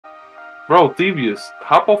Bro, Thievius,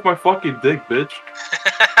 hop off my fucking dick, bitch.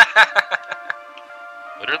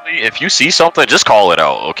 Literally, if you see something, just call it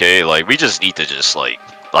out, okay? Like, we just need to just, like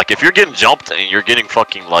if you're getting jumped and you're getting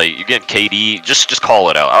fucking, like, you're getting KD, just call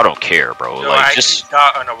it out. I don't care, bro. Yo, like, I just...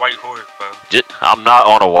 got on a white horse, bro. I'm not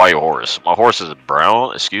on a white horse. My horse is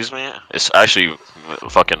brown, excuse me. It's actually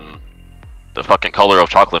fucking... the fucking color of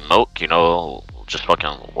chocolate milk, you know? Just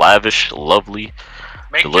fucking lavish, lovely,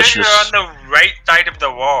 Make delicious. sure you're on the right side of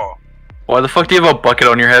the wall. Why the fuck do you have a bucket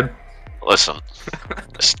on your head? Listen,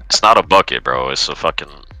 it's not a bucket, bro. It's a fucking...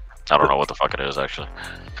 I don't know what the fuck it is, actually.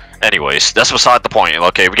 Anyways, that's beside the point.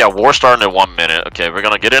 Okay, we got war starting in 1 minute. Okay, we're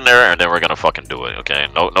gonna get in there and then we're gonna fucking do it. Okay,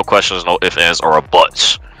 no questions, no ifs, ands, or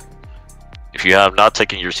buts. If you have not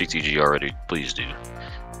taken your CTG already, please do.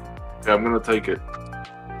 Yeah, I'm gonna take it.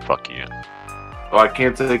 Fuck you. Oh, I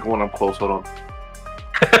can't take one. I'm close. Hold on.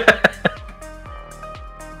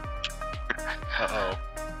 Uh-oh.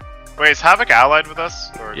 Wait, is Havoc allied with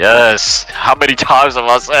us? Or... Yes. How many times have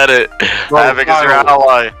I said it? Bro, Havoc is your Kyle.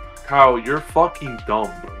 ally. Kyle, you're fucking dumb,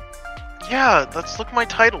 bro. Yeah, let's look at my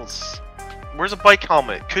titles. Where's a bike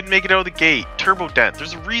helmet? Couldn't make it out of the gate. Turbo dent.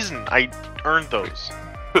 There's a reason I earned those.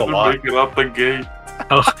 A lot. Make it up the gate.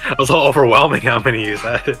 It was overwhelming how many you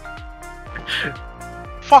said.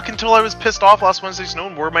 Fuck, until I was pissed off last Wednesday's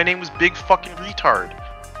known where my name was Big Fucking Retard.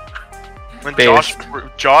 When Based.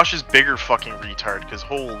 Josh is bigger fucking retard, because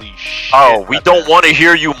holy shit. Oh, we don't want to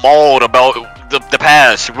hear you mauled about the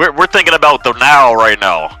past. We're thinking about the now right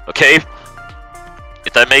now, okay?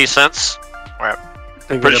 If that made sense?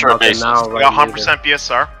 Pretty sure it made sense. We got 100%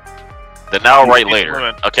 BSR. The now right later.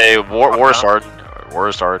 Movement. Okay, war started.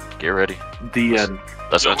 War started. Get ready. The end.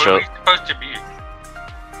 Let's So intro. where are we supposed to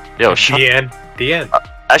be? Yo, shut. The end. The end.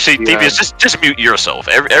 Actually, Yeah. Thievius, just mute yourself.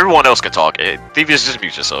 Everyone else can talk. Thievius, just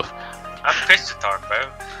mute yourself. I'm pissed to talk,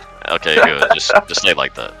 bro. Okay, good. just stay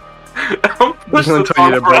like that. I'm I'm just gonna pushing tell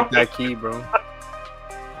you to the break top, that key, bro.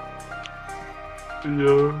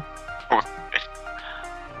 bro.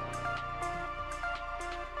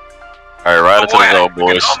 Alright, right into the zone,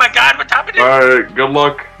 boys. Oh my god, what's happening? Alright, good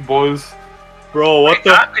luck, boys. Bro, what What's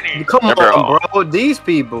the? happening? Come Remember, on, bro. These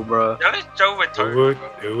people, bro. Y'all is so retarded.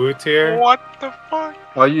 Uwu tier? What the fuck?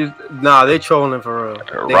 Are you? Nah, they trolling for real.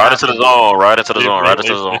 They Right have into the to. zone, right into the zone, right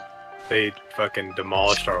into the zone. They fucking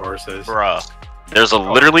demolished our horses. Bruh. There's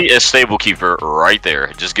literally a stable keeper right there.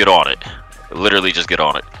 Just get on it. Literally, just get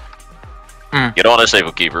on it. Get on a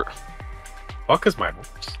stable keeper. Fuck is my horse?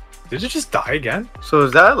 Did it just die again? So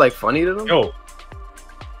is that like funny to them? Yo,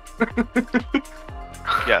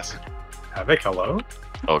 Yes. Havoc, hello?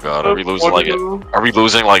 Oh god, are we losing like it? Are we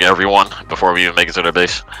losing like everyone before we even make it to their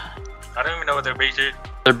base? I don't even know what their base is.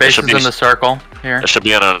 Their base should is be- in the circle here. It should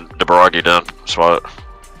be in the Bradie den spot.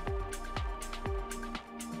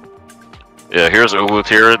 Yeah, here's Uwu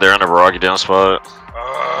here. They're in the Bradie den spot.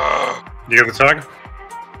 Do you have the tag?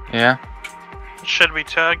 Yeah. Should we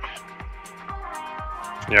tag?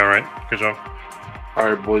 Yeah, alright. Good job.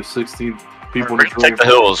 Alright, boys, 16 people We're in gonna take the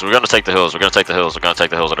hills. We're gonna take the hills. We're gonna take the hills. We're gonna take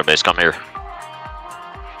the hills at our base. Come here.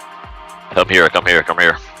 Come here. Come here. Come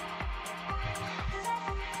here.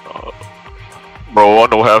 Bro, I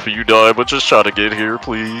know half of you died, but just try to get here,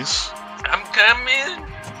 please. I'm coming.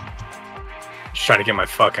 Just trying to get my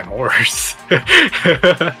fucking horse.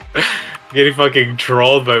 Getting fucking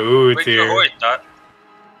trolled by Uwu Where's your tier. horse, Dot?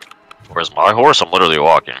 Where's my horse? I'm literally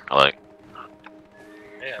walking. Like,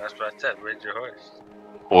 Yeah, that's what I said. Where's your horse?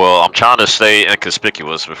 well, I'm trying to stay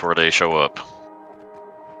inconspicuous before they show up.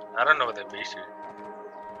 I don't know what their base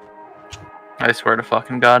is. I swear to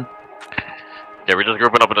fucking God. Yeah, we're just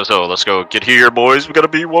grouping up in this hill. Let's go. Get here, boys. We gotta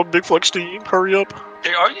be one big flex team. Hurry up.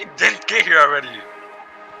 Hey, are you didn't get here already?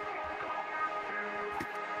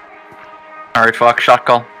 Alright, fuck. Shot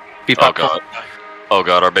call. Keep Oh up. god. Oh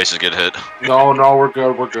god, our base is getting hit. No, we're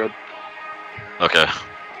good, we're good. Okay.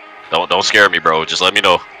 Don't scare me, bro. Just let me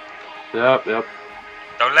know. Yep.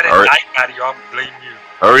 Don't let it Alright. die, Bradie, or I'll blame you.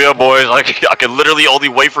 Hurry up, boys. I can literally only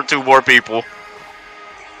wait for 2 more people.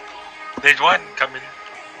 There's one coming.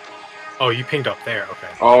 Oh, you pinged up there. Okay.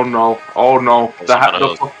 Oh no.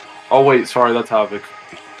 Oh wait, sorry, that's Havoc.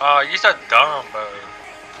 Oh, you're so dumb, bro.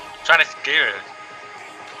 Trying to scare us.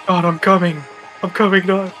 God, I'm coming. I'm coming,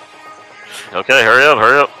 God. Okay, hurry up.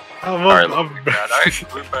 Alright, God,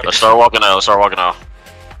 Let's start walking out.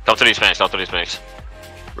 Come to these banks.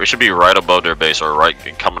 We should be right above their base or right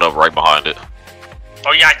coming up right behind it.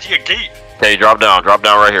 Oh yeah, I see a gate. Okay, drop down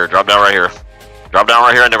right here. Drop down right here,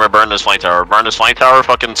 and then we're burning this flame tower. Burn this flame tower,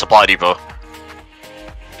 fucking supply depot.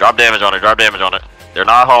 Drop damage on it. They're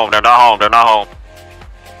not home.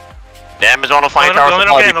 Damage on the flame Don't tower. let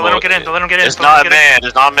him get in. Don't let him get in. It's not man.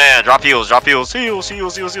 It's not man. Drop heals. Drop heals. Heals.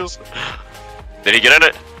 Did he get in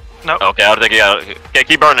it? No. Okay, I'll take it out. Okay,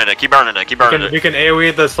 keep burning it. Keep burning it. Keep burning it. We can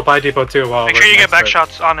AoE the supply depot too. While Make we're sure you get next back to it.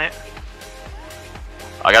 shots on it.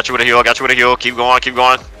 I got you with a heal. I got you with a heal. Keep going. Keep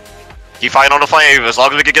going. Keep fighting on the flame. As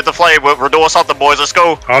long as we can get the flame, we're doing something, boys. Let's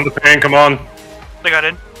go. On the pain, come on. They got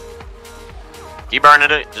in. Keep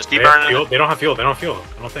burning it. Just keep They have burning fuel? it. They don't have fuel. They don't have fuel.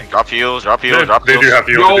 I don't think. Drop heals. Drop heals. Drop They heals. do have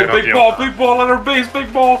fuel. Yo, they do have big fuel. ball on our base,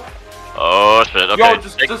 big ball. Oh shit. Okay. Yo,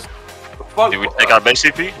 just fuck. Do we take our base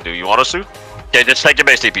TP? Do you want us to? Okay, just take your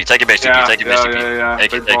base TP. Take your base TP. Take your base TP. Yeah.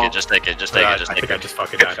 Take big it. Take ball. it. Just take it. Just take Yeah, it. Just I take think I it. just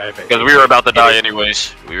fucking died. I think. Because we were about to die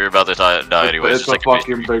anyways. We were about to die anyways. It's Just a take your base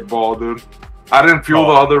fucking TP. big ball, dude. I didn't fuel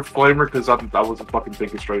the other flamer because I wasn't fucking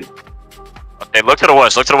thinking straight. Okay, look to the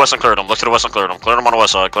west. Look to the west and clear them. Look to the west and clear them. Clear them on the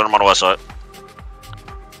west side. Clear them on the west side.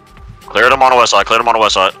 Clear them on the west side. Clear them on the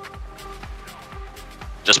west side.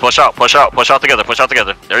 Just push out. Push out. Push out together. Push out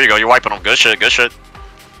together. There you go. You're wiping them. Good shit. Good shit.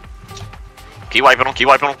 Keep wiping them. Keep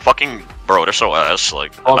wiping them. Fucking bro, they're so ass.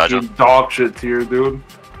 Like Fucking imagine. dog shit tier, dude.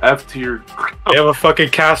 F tier. They have a fucking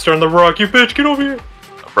caster on the rock. You bitch, get over here.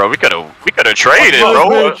 Bro, we could have traded, Fuck bro.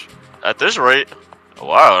 bitch. At this rate.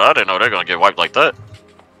 Wow, I didn't know they're gonna get wiped like that.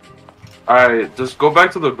 Alright, just go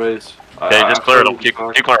back to the base. Okay, just clear them. Keep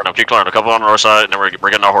clearing them. Keep clearing them. A couple on the north side, and then we're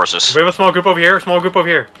getting our horses. We have a small group over here. Small group over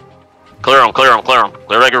here. Clear them. Clear them. Clear them.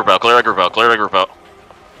 Clear that group out. Clear that group out. Clear that group out.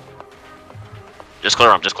 Just clear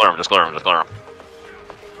them. Just clear them. Just clear them. Just clear them.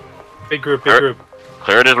 Big group. Big Alright. group.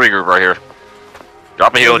 Clear this regroup right here.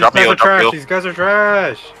 Drop a heal. Drop a These heal. guys are Drop a trash. heal. These guys are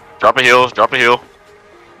trash. Drop a heal. Drop a heal.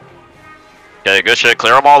 Okay, good shit.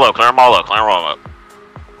 Clear them all up. Clear them all up. Clear them all up.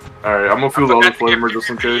 Alright, I'm gonna fuel the other flamer just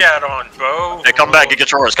in case. Yeah, on, bro. Hey, come back and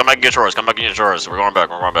get yours. Come back and get yours. Come back and get yours. We're going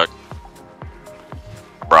back. We're going back.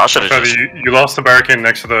 Bro, I should have Bradie, just. you lost the barricade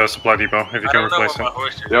next to the supply depot. If you I can don't know replace what my it.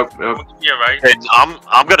 horse is. Yep. Yeah, right. Hey,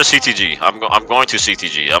 I'm gonna CTG. I'm going to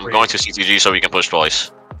CTG. I'm going to CTG so we can push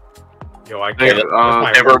twice. Yo, I Hey, can't.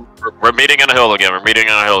 Okay, we're meeting in a hill again. We're meeting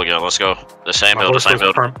in a hill again. Let's go. The same hill. The same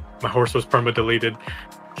hill. My horse was perma deleted.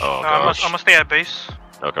 Oh I'm gosh. gonna stay at base.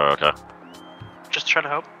 Okay. Just try to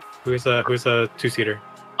help. Who's a two-seater?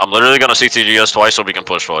 I'm literally gonna CTG us twice so we can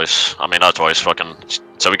push twice. I mean, not twice. Fucking.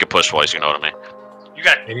 So we can push twice. You know what I mean? You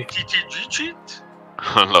got Any- TTG cheat?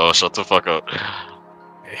 No, shut the fuck up.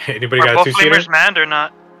 Anybody Are got a both two-seater? flamers manned or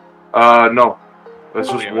not? No. It's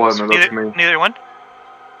just one, and that's me. Neither one?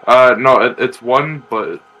 No, it's one,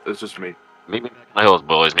 but it's just me. Meet me back in the hills,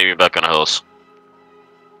 boys. Meet me back in the hills.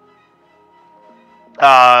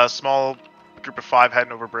 Small group of 5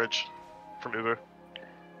 heading over bridge from Uber.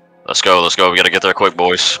 Let's go. Let's go. We gotta get there quick,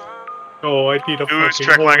 boys. Oh, I need a Who's fucking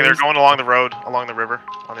trickling? They're horse. going along the road, along the river,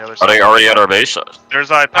 on the other Are side. they already at our base?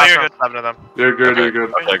 There's I passed you're around good. 7 of them. You're good, Okay. you're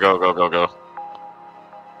good. Okay, go.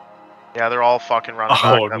 Yeah, they're all fucking running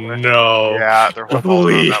Oh back that way. no! Yeah, they're all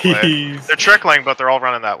running that way. Please. They're trickling, but they're all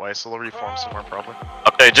running that way, so they'll reform somewhere probably.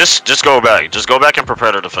 Okay, just go back. Just go back and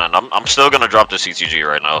prepare to defend. I'm still gonna drop the CTG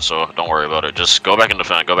right now, so don't worry about it. Just go back and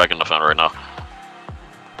defend. Go back and defend right now.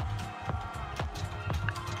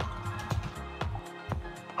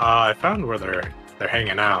 I found where they're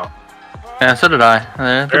hanging out. Yeah, so did I.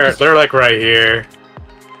 They're like right here.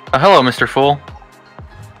 Oh, hello, Mr. Fool.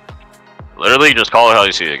 Literally, just call it how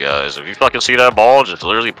you see it, guys. If you fucking see that ball, just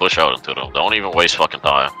literally push out into them. Don't even waste fucking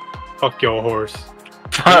time. Fuck your horse.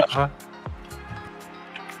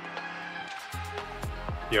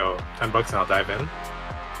 Yo, $10 and I'll dive in.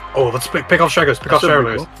 Oh, let's pick off stragglers. Pick off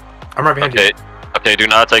stragglers. I'm right behind Okay, you. okay. Do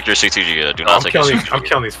not take your CTG yet. Do not I'm take your killing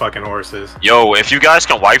CTG. these fucking horses. Yo, if you guys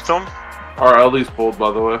can wipe them, Our Ellie's pulled,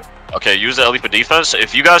 by the way. okay, use the LE for defense.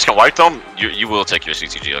 If you guys can wipe them, you will take your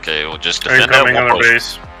CTG. Okay, we'll just defend that Incoming on one our push.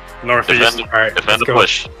 base. Northeast. Defend, Alright, defend let's the go.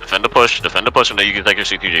 push. Defend the push. Defend the push, and then you can take your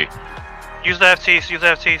CTG. Use the FTs, use the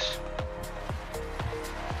FTs.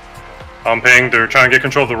 I'm ping. They're trying to get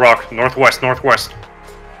control of the rock. Northwest.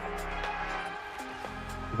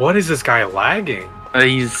 What is this guy lagging?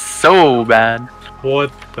 He's so bad.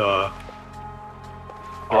 What the?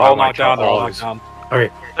 They're all my knocked down, they're all balls. knocked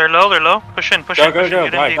down. They're low. Push in, push in. Go,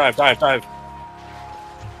 Get in deep. dive.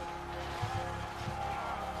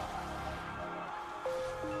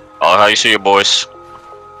 Oh, how you see it, boys?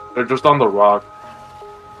 They're just on the rock.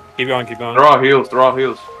 Keep going. They're all heals,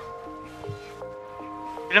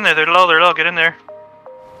 Get in there, they're low, get in there.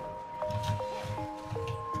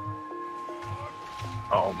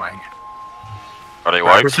 Oh my. Are they Fire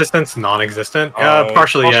wiped? resistance non-existent. Uh,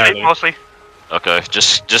 Partially, yeah. Mostly. Okay,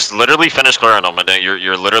 just literally finish clearing them, and then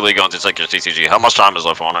you're literally going to take your CTG. How much time is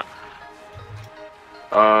left on it?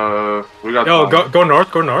 We got. Yo, time. go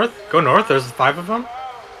north. There's 5 of them.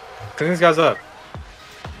 Clean these guys up.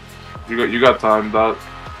 You got time, Dot.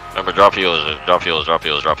 Remember, drop heals, drop heals, drop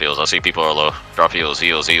heals, drop heals. I see people are low. Drop heals,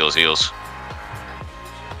 heals, heals, heals.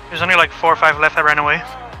 There's only like 4 or 5 left that ran away.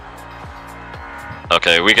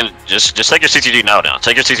 Okay, we can just take your CTG now down.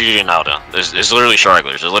 Take your CTG now down. It's literally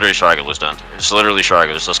stragglers. It's literally stragglers done. It's literally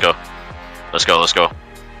stragglers. Let's go. Let's go. Let's go.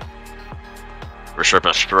 We're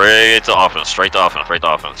stripping straight to offense. Straight to offense. Straight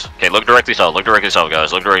to offense. Okay, look directly south. Look directly south,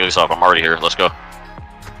 guys. Look directly south. I'm already here. Let's go.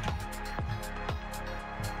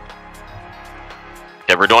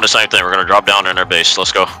 Okay, we're doing the same thing. We're gonna drop down in their base.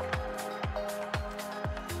 Let's go.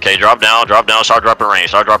 Okay, drop down, start dropping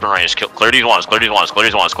range, clear these ones, clear these ones, clear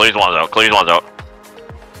these ones, clear these ones out, clear these ones out.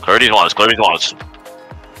 Clear these ones, clear these ones.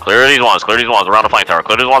 Clear these ones, clear these ones around the flank tower,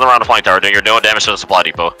 clear these ones around the flank tower, then you're doing damage to the supply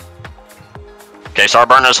depot. Okay, start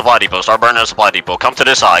burning the supply depot, start burning the supply depot. Come to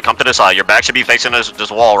this side, come to this side. Your back should be facing this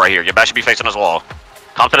wall right here. Your back should be facing this wall.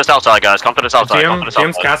 Come to the south side, guys, come to the south side, come to the south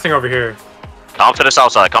GM's side. casting over here. Come to the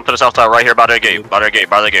south side, come to the south side right here by the gate, by the gate,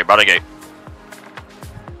 by the gate, by the gate.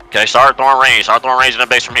 Okay, start throwing range in the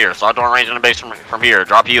base from here. Start throwing range in the base from here.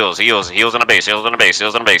 Drop heals, heals in the base, heals in the base,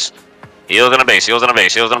 heals in the base. Heals in the base, heals in the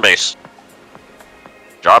base, heals in the base.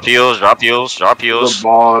 Drop heals, drop heals, drop heals. The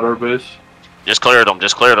ball at our base. Just clear them,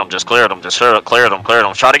 just clear them, just clear them, just clear them, clear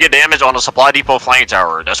them. Try to get damage on the supply depot flank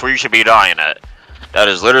tower. That's where you should be dying at. That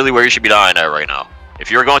is literally where you should be dying at right now.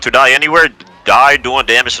 If you're going to die anywhere, die doing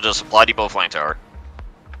damage to the supply depot flank tower.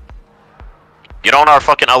 Get on our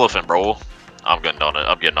fucking elephant, bro. I'm getting on it.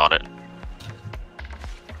 I'm getting on it.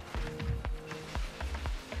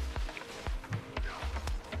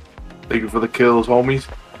 Thank you for the kills, homies.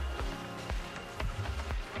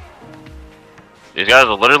 These guys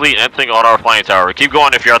are literally emptying on our flank tower. Keep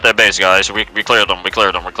going if you're at that base, guys. We cleared them. We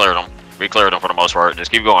cleared them. We cleared them. We cleared them for the most part.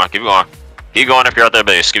 Just keep going. Keep going. Keep going if you're at that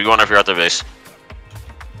base. Keep going if you're at that base.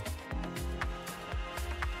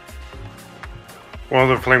 One of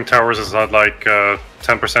the flame towers is at like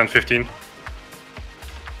 10%, 15.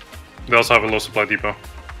 They also have a low supply depot.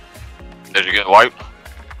 Did you get wiped?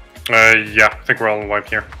 Yeah, I think we're all wiped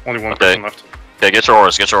here. Only one person left. Okay, get your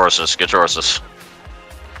horse. Get your horses. Get your horses.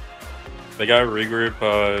 They got to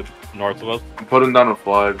regroup north of us. I'm putting down a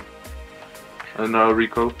flag. And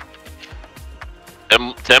Rico.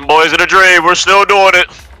 10 boys in a dream. We're still doing it.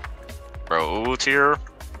 Bro, Oots here.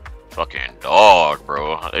 Fucking dog,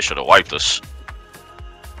 bro. They should have wiped us.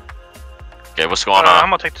 Okay, what's going on? I'm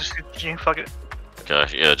gonna take this CG. Fuck it.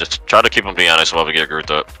 Okay, yeah, just try to keep them being honest while we get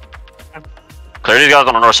grouped up. Clear these guys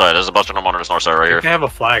on the north side. There's a bunch of them on this north side right here. They have a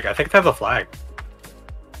flag. I think they have a flag.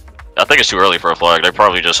 I think it's too early for a flag. They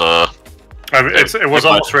probably just it was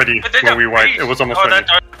almost ready when we wiped. It was almost ready.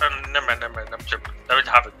 Never mind. I'm joking. That was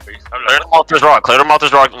half a base. Clear them off this rock. Clear them off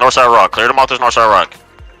this rock. North side rock. Clear them off this north side rock.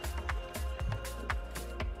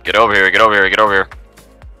 Get over here. Get over here. Get over here.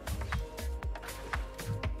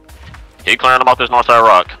 Keep clearing them off this north side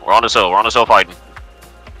rock. We're on this hill. We're on this hill fighting.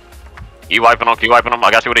 Keep wiping them. Keep wiping them.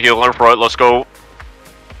 I got you with a heal in front. Let's go.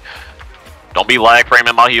 Don't be lag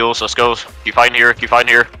framing my heals. Let's go. Keep fighting here. Keep fighting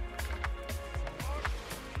here.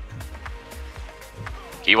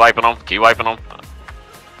 Keep wiping them. Keep wiping them.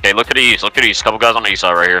 Okay, look to the east. Look to the east. Couple guys on the east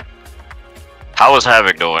side right here. How is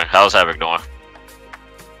Havoc doing? How's Havoc doing?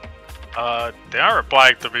 They aren't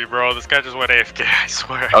replying to me, bro. This guy just went AFK, I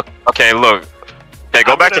swear. Okay, look. Okay,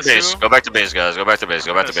 go back to base. Go back to base, guys. Go back to base.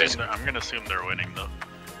 Go back to base. I'm gonna assume they're winning, though.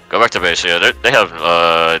 Go back to base. Yeah, they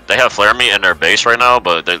have flare meat in their base right now,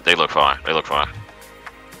 but they look fine. They look fine.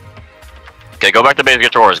 Okay, go back to base.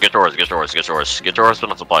 Get yours. Get yours. Get yours. Get yours. Get yours to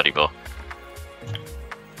the supply depot.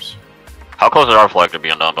 How close is our flag to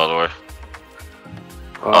being done, by the way?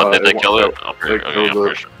 Oh, did they kill it? They killed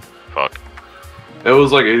it. Fuck. It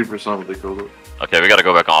was like 80%, but they killed it. Okay, we gotta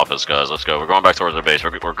go back on offense, guys. Let's go. We're going back towards our base.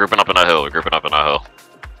 We're grouping up in that hill. We're grouping up in that hill.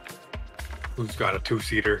 Who's got a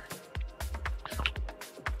 2-seater?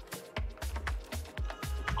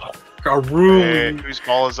 A room. Hey, whose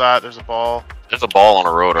ball is that? There's a ball. There's a ball on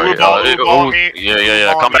the road right here.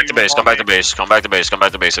 Yeah. Come back to base. Come back to me. base. Come back to base. Come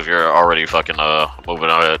back to base if you're already fucking moving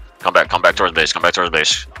ahead. Come back towards base. Come back towards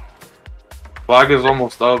base. Flag is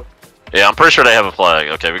almost up. Yeah, I'm pretty sure they have a flag.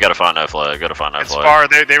 Okay, we gotta find that flag. Gotta find that It's flag.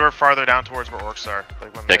 far. They were farther down towards where orcs are.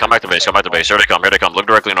 Like when Okay, come back to base. Come back to base. Here they come. Here they come. Look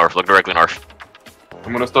directly north. Look directly north.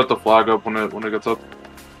 I'm gonna start the flag up when it gets up.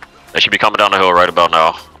 They should be coming down the hill right about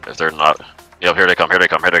now. If they're not. Yep, here they come. Here they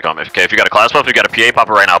come. Here they come. Okay, if you got a class buff, you got a PA. Pop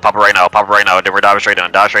it right now. Pop it right now. Pop it right now. Then we're diving straight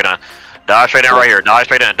in. Dive straight in. Dive straight in right here. Dive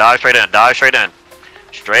straight in. Dive straight in. Dive straight in.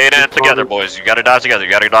 Straight in together, boys. You gotta dive together.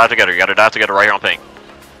 You gotta dive together. You gotta dive together right here on pink.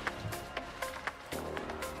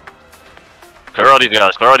 Clear all these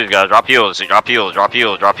guys. Clear all these guys. Drop heals. Drop heals. Drop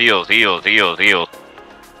heals. Drop heals. Heals. Heals. Heals.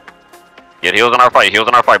 Get heals in our fight. Heals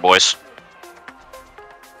in our fight, boys.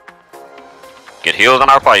 Get heals on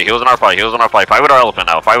our fight, heals on our fight, heals on our fight. Fight with our elephant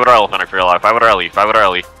now. Fight with our elephant if you're alive. Fight with our Ellie, fight with our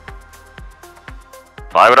Ellie.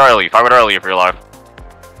 Fight with our Ellie, fight with our Ellie if you're alive.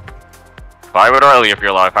 Fight with our Ellie if you're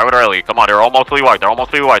alive. Fight with our Ellie. Come on, they're almost fully white. They're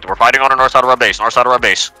almost fully white. We're fighting on the north side of our base. North side of our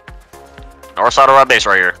base. North side of our base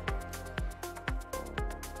right here.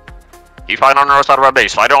 Keep fighting on the north side of our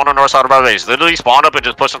base. Fight on the north side of our base. Literally spawn up and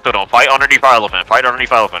just push them through them. Fight underneath our elephant. Fight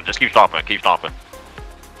underneath our elephant. Just keep stomping. Keep stomping.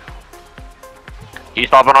 Keep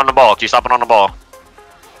stomping on the ball. Keep stomping on the ball.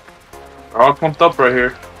 They're all pumped up right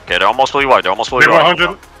here. Okay, they're almost fully white. They're almost fully white.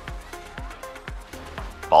 100.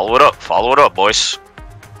 Follow it up. Follow it up, boys.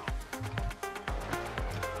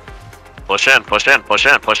 Push in. Push in. Push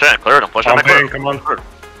in. Push in. Clear them. Push in and clear them. Come on.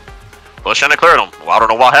 Push in and clear them. Well, I don't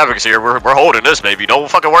know why Havoc's here. We're holding this, baby. Don't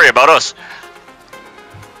fucking worry about us.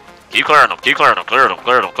 Keep clearing them. Keep clearing them. Clear them.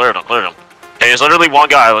 Clear them. Clear them. Clear them. Okay, there's literally one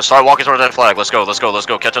guy. Let's start walking towards that flag. Let's go. Let's go. Let's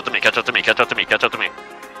go. Catch up to me. Catch up to me. Catch up to me. Catch up to me.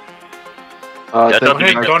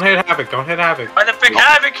 Don't hit Havoc. Don't hit Havoc. Why the big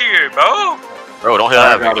Havoc here, bro? Bro, don't hit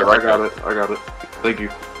I Havoc. I got it. Thank you.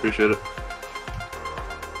 Appreciate it.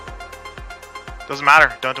 Doesn't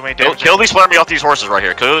matter. Don't do any damage. Kill these flare me off these horses right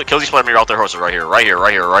here. Kill these flare me off their horses right here. Right here.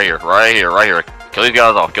 Right here. Right here. Right here. Right here. Kill these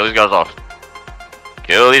guys off. Kill these guys off.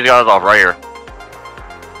 Kill these guys off right here.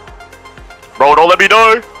 Bro, don't let me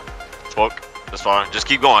die. Fuck. That's fine. Just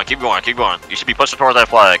keep going. Keep going. Keep going. You should be pushing towards that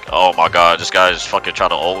flag. Oh my god. This guy is fucking trying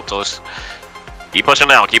to ult us. Keep pushing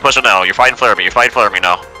down. Keep pushing down. You're fighting flare me. You're fighting flare me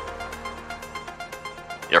now.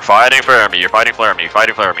 You're fighting flare me. You're fighting flare me. You're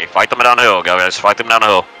fighting flare me. Fight them down the hill, guys. Fight them down the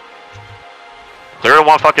hill. Clear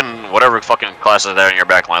one fucking whatever fucking class is there in your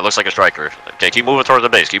back line. Looks like a striker. Okay, keep moving towards the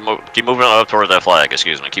base. Keep moving up towards that flag.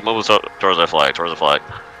 Excuse me. Keep moving towards that flag. Towards the flag.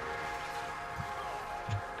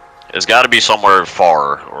 It's got to be somewhere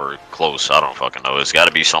far or close. I don't fucking know. It's got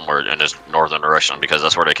to be somewhere in this northern direction because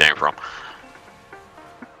that's where they came from.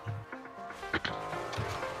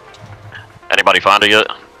 Anybody find it yet?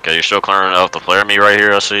 Okay, you're still clearing out the flare me right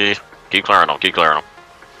here. I see. Keep clearing them. Keep clearing them.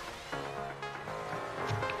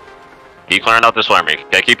 Keep clearing out this flare me.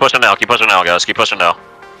 Okay, keep pushing down. Keep pushing down, guys. Keep pushing down.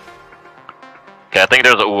 Okay, I think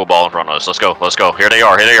there's a Uwe ball in front of us. Let's go. Let's go. Here they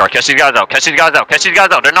are. Here they are. Catch these guys out. Catch these guys out. Catch these guys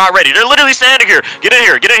out. They're not ready. They're literally standing here. Get in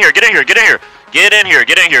here. Get in here. Get in here. Get in here. Get in here.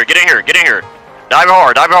 Get in here. Get in here. Get in here. Dive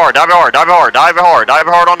hard. Dive hard. Dive hard. Dive hard. Dive hard. Dive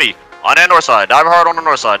hard on me. On that north side. Dive hard on the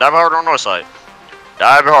north side. Dive hard on the north side.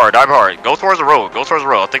 Dive hard. Dive hard. Go towards the road. Go towards the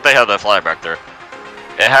road. I think they have that flag back there.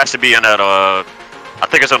 It has to be in that. I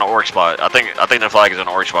think it's in the orc spot. I think the flag is in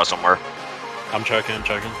the orc spot somewhere. I'm checking.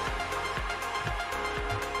 Checking.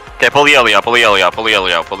 Okay, pull the Ellie out, pull the Ellie out, pull the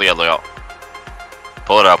Ellie out, pull the Ellie out.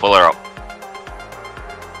 Pull it out, pull it out.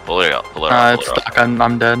 Pull it out, pull it out. It's stuck,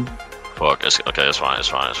 I'm dead. Fuck, okay, it's fine, it's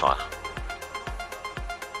fine, it's fine.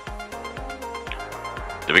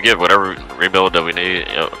 Did we get whatever rebuild that we need?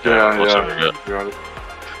 Yeah.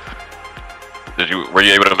 Were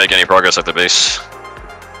you able to make any progress at the base?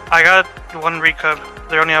 I got one recub.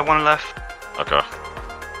 They only have one left. Okay.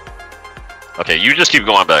 Okay, you just keep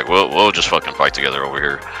going back. We'll just fucking fight together over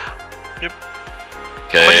here. Yep.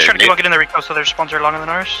 Okay. We're just trying to get in the recub so their spawns are longer than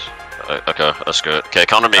ours. Okay, that's good. Okay,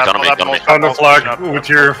 come to me, come to me, come to me. On the flag with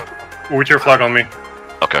your flag on me.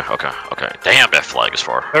 Okay. Damn, that flag is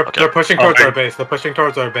far. They're pushing towards our base. They're pushing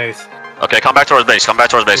towards our base. Okay, come back towards base. Come back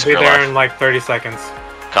towards base. We'll be there in like 30 seconds.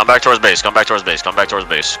 Come back towards base. Come back towards base. Come back towards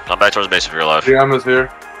base. Come back towards base if you're alive. GM is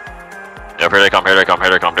here. Yep, here they come. Here they come. Here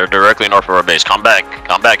they come. They're directly north of our base. Come back.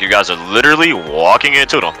 Come back. You guys are literally walking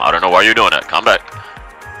into them. I don't know why you're doing that. Come back.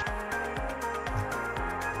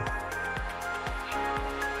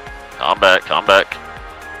 Come back. Come back.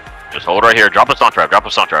 Just hold right here. Drop a stun trap. Drop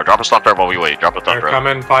a stun trap. Drop a stun trap while we wait. Drop a stun They're trap.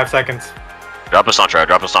 coming 5 seconds. Drop a stun trap.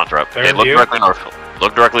 Drop a stun trap. They're Okay, look you. directly north.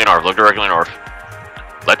 Look directly north. Look directly north.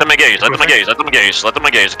 Let them engage. Let them engage. Let them engage. Let them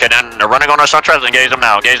engage. Okay, then they're running on our stun traps. Engage them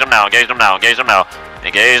now. Engage them now. Engage them now. Engage them now.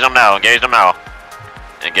 Engage them now. Engage them now.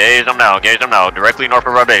 Engage them now. Engage them now. Directly north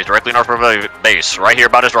of our base. Directly north of our base. Right here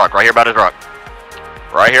by this rock. Right here by this rock.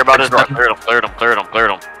 Right here by this rock. Clear them. Clear them. Clear them. Clear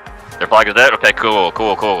them. Their flag is dead. Okay, cool.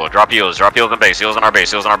 Cool. Cool. Drop heals. Drop heals on base. Heals on our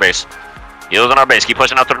base. Heals on our base. Heals on our base. Keep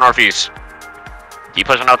pushing out to the northeast. Keep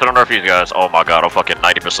pushing out to the northeast, guys. Oh my god, I'm fucking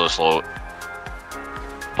 90% slow.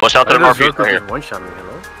 Push out to the northeast right here.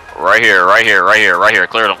 Right here, right here, right here, right here.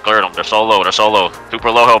 Clear them, clear them. They're so low, they're so low. Super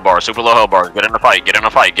low health bars, super low health bars. Get in the fight, get in the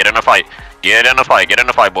fight, get in the fight. Get in the fight, get in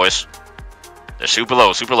the fight, boys. They're super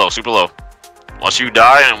low, super low, super low. Once you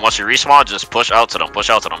die and once you respawn, just push out to them, push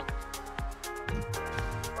out to them.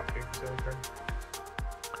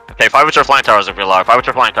 Okay, fight with your flying towers if you're alive. Fight with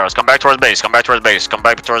your flying towers. Come back towards base, come back towards base, come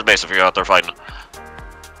back towards base if you're out there fighting.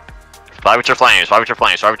 Fight with your flames, fight with your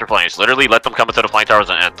flames, fight with your flames. Literally let them come into the flying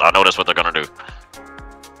towers and I know that's what they're gonna do.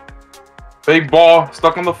 Big ball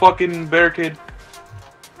stuck on the fucking barricade.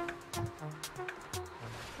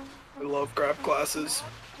 I love grab classes.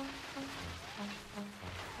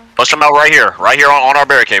 Push them out right here on our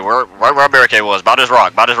barricade. Right where our barricade was. About this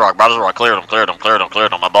rock. Clear them.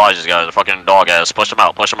 My boys, these guys are fucking dog ass. Push them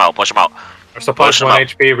out. Our supply's 1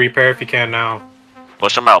 HP. Repair if you can now.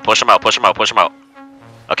 Push them out.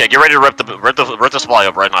 Okay, get ready to rip the supply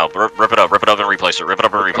up right now. Rip it up and replace it.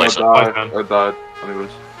 I died. Anyways.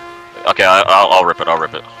 Okay, I'll rip it. Oh,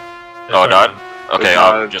 it died? Okay,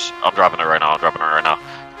 I'm dropping it right now.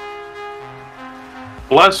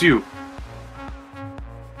 Bless you.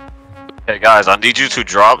 Hey guys, I need you to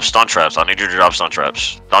drop stun traps. Stun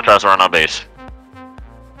traps are on our base.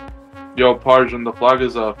 Yo, Parjan, the flag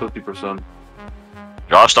is 50%.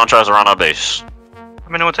 Drop stun traps around our base.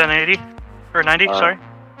 I'm in with 1080 or 90. Sorry.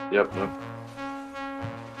 Yep.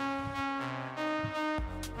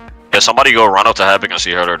 Yeah, somebody go run up to Havoc and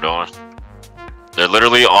see how they're doing. They're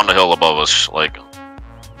literally on the hill above us, like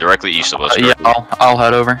directly east of us. Yeah, I'll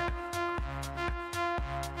head over.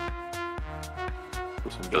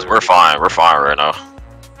 Cause we're fine right now.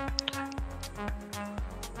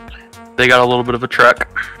 They got a little bit of a trek.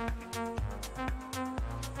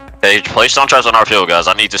 Hey, place stun traps on our field, guys.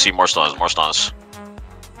 I need to see more stuns. More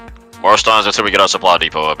stuns until we get our supply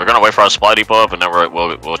depot up. We're gonna wait for our supply depot up, and then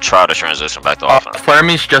we'll try to transition back to offense. Flare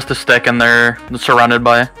me's just a stick, and they're surrounded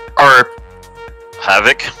by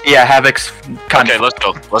Havoc. Yeah, Havoc's. Okay, let's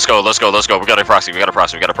go. We got a proxy. We have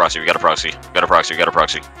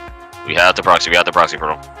to proxy for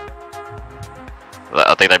them.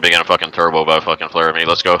 I think they began a fucking turbo by fucking Flare me.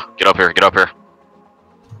 Let's go. Get up here.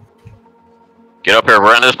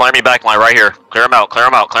 We're in this Flare me backline right here. Clear them out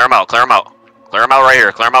right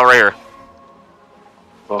here. Clear out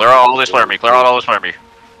all this Flare me. Clear all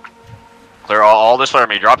this Flare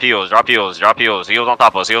me. Drop heals. Heals on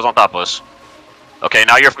top of us. Okay,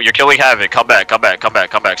 now you're killing Havoc. Come back.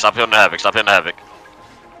 Stop hitting the Havoc. Come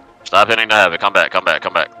back.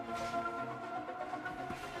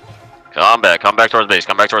 Come back towards base.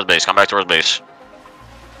 Come back towards base.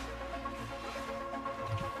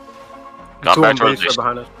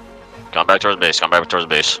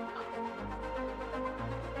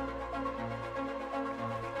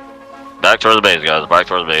 Back towards the base, guys.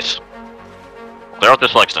 Clear out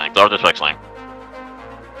this flex lane.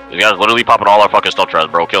 These guys literally popping all our fucking stun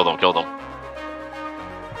traps, bro. Kill them. Did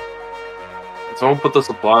someone put the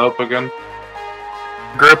supply up again?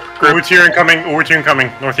 Group. Overtier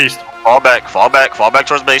incoming. Northeast. Fall back towards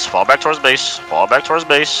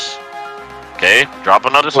base. Okay, drop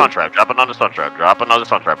another stun trap. I don't have enough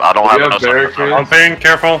stun trap. I'm paying,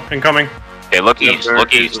 careful, incoming. Okay, look east. Show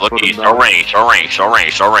range.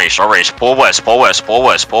 Pull west. I'm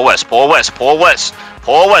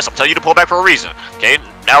telling you to pull back for a reason. Okay,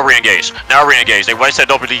 now re-engage. They wasted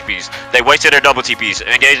double TPs.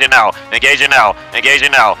 Engage it now.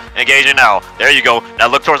 There you go. Now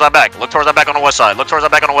look towards our back. On the west side.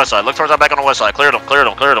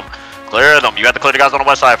 Clear them. You have to clear the guys on the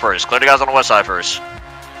west side first.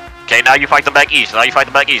 Okay, now you fight them back east. Fight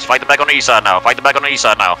them back on the east side now.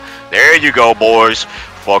 There you go, boys.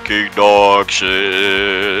 Fucking dog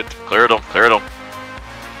shit. Clear them.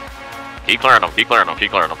 Keep clearing them.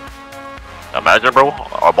 Imagine, bro,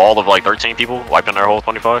 a ball of like 13 people wiping their whole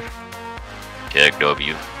 25. Kick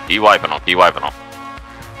W. Keep wiping them.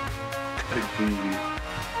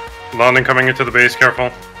 London coming into the base,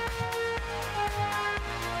 careful.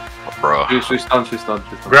 Bro. She's stunned.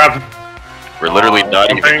 Grab. We're literally not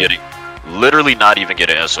even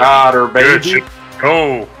getting SOB. Got her, baby.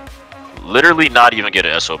 Go. Literally not even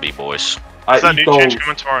getting SOB, boys. Is that new change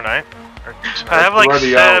coming tomorrow night? I have like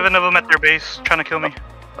 7 of them at their base trying to kill me.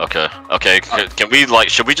 Okay. Can we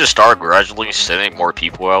should we just start gradually sending more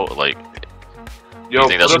people out? Like, yo,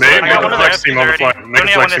 make a flex team on the fly.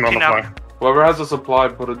 Whoever has a supply,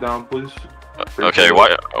 put it down, please. Okay,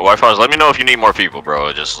 Wi-Fi's, let me know if you need more people,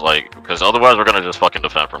 bro. Just because otherwise we're gonna just fucking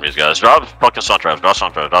defend from these guys. Drop fucking stun traps.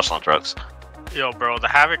 Yo, bro, the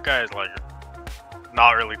Havoc guy is like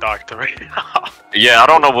not really talking to me. Yeah, I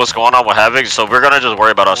don't know what's going on with Havoc, so we're gonna just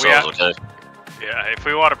worry about ourselves, okay? Yeah, if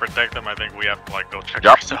we want to protect them, I think we have to go check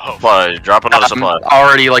ourselves. Drop another supply. I'm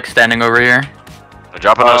already standing over here.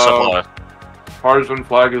 Drop another supply. Partisan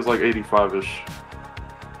flag is like 85-ish.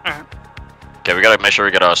 Okay, we gotta make sure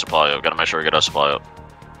we get our supply up.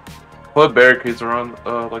 Put barricades around,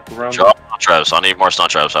 around. Drop stun traps. I need more stun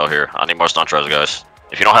traps out here. Guys.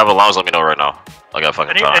 If you don't have allowance, let me know right now. I got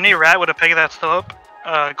fucking time. Any rat with a peg that's still up,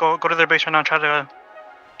 go to their base right now and try to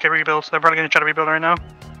get rebuilds. They're probably gonna try to rebuild right now.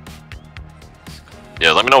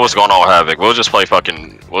 Yeah, let me know what's going on with Havoc. We'll just play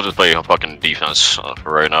fucking defense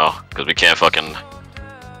for right now, because we can't fucking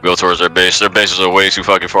go towards their base. Their bases are way too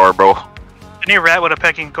fucking far, bro. Any rat with a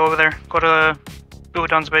pecking, go over there. Go to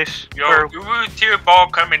Uudon's base. Yo, Uwu tier ball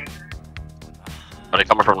coming. Are they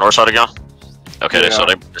coming from north side again? Okay, Yeah.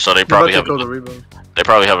 so they probably have rebound. they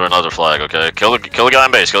probably have another flag. Okay, kill the guy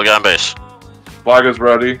in base. Kill the guy in base. Flag is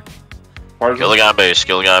ready. Kill the guy in base.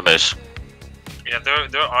 Kill the guy in base. Yeah,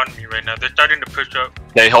 they're on me right now. They're starting to push up.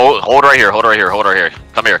 Okay, hold right here. Hold right here. Hold right here.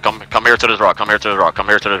 Come here. Come here to this rock. Come here to this rock. Come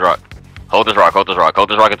here to this rock. Hold this rock. Hold this rock. Hold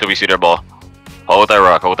this rock until we see their ball. Hold that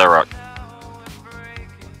rock. Hold that rock.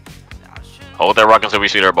 Hold that rock until we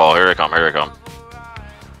see their ball. Here they come. Here they come.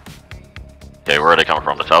 Okay, where are they coming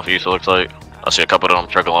from? The southeast, it looks like. I see a couple of them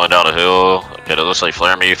trickling down the hill. Okay, it looks like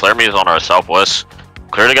Flare Me. Flare Me is on our southwest.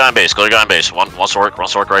 Clear the guy in base. Clear the guy in base. One sword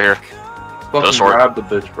right here. Fucking grab the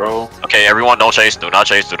bitch, bro. Okay, everyone, don't chase. Do not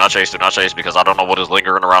chase. Do not chase. Do not chase. Because I don't know what is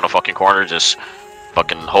lingering around the fucking corner. Just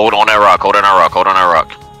fucking hold on that rock. Hold on that rock. Hold on that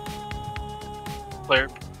rock. Clear.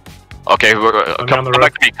 Okay, come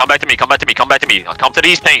back to me. Come back to me. Come back to me. Come back to me. Come to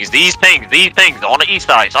these pings. These pings. These pings on the east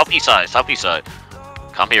side, southeast side, southeast side.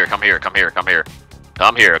 Come here. Come here. Come here. Come here.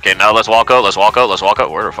 Come here. Okay, now let's walk up. Let's walk up. Let's walk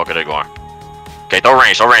up. Where the fuck are they going? Okay, throw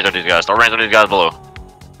range. Throw range on these guys. Throw range on these guys below.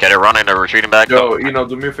 Okay, they're running. They're retreating back. Yo,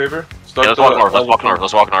 do me a favor. Yeah, let's walk north. Let's walk north.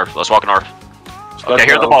 Let's walk north. Let's walk north. Okay,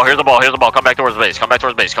 here's the ball. Here's the ball. Here's the ball. Come back towards base. Come back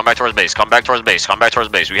towards base. Come back towards base. Come back towards base. Come back towards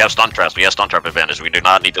base. We have stun traps. We have stun trap advantage. We do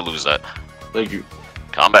not need to lose that. Thank you.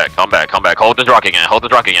 Come back. Come back. Come back. Hold this rock again. Hold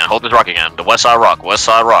this rock again. Hold this rock again. The west side rock. West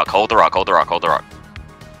side rock. Hold the rock. Hold the rock. Hold the rock.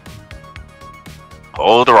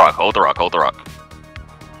 Hold the rock. Hold the rock. Hold the rock.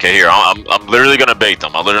 Okay, here. I'm literally gonna bait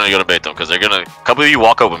them. I'm literally gonna bait them because they're gonna. A couple of you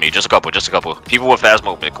walk up with me. Just a couple. Just a couple. People with fast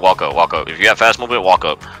movement. Walk up. Walk up. If you have fast movement, walk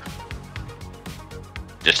up.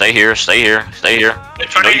 Just stay here. Stay here. Stay here. They're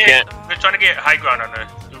trying to get high ground on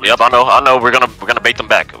us. Yep, I know. I know. We're gonna bait them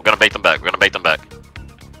back. We're gonna bait them back. We're gonna bait them back.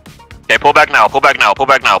 Okay, pull back now. Pull back now. Pull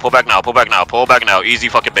back now. Pull back now. Pull back now. Pull back now. Easy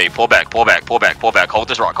fucking bait. Pull back. Pull back. Pull back. Pull back. Hold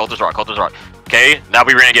this rock. Hold this rock. Hold this rock. Okay, now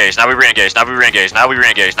we re-engage. Now we re-engage. Now we re-engage. Now we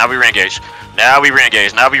re-engage. Now we re-engage. Now we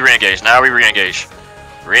re-engage. Now we re-engage. Now we re-engage.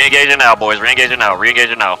 Re-engaging now, boys. Re-engaging now.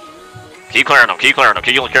 Re-engaging now. Keep clearing them. Keep clearing them.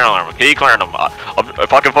 Keep clearing them. Keep clearing them.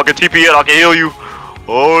 If I can fucking TP it, I can heal you.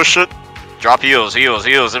 Oh shit. Drop heals. Heals.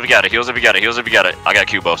 Heals if you got it. Heals if you got it. Heals if you got it. I got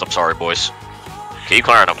Q buffs. I'm sorry, boys. Keep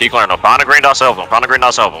clearing them. Keep clearing them. Find a green dot, self them. Find a green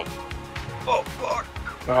dot, self them. Oh fuck.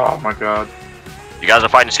 Oh my god. You guys are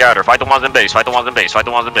fighting scatter. Fight the ones in base. Fight the ones in base. Fight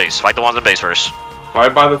the ones in base. Fight the ones in base first.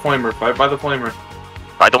 Fight by the flamer. Fight by the flamer.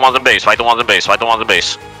 Fight the ones in base. Fight the ones in base. Fight the ones in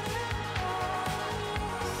base.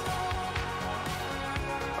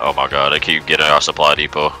 Oh my god, they keep getting our supply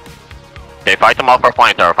depot. Okay, fight them off our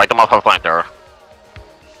flank tower. Fight them off our flank tower.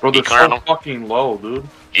 Bro, they're Keep clearing so them. fucking low, dude.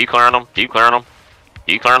 Keep clearing them. Keep clearing them.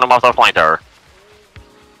 Keep clearing them off our flank tower.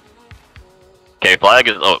 Okay, flag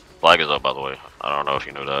is up. Flag is up, by the way. I don't know if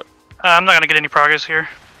you knew that. I'm not gonna get any progress here.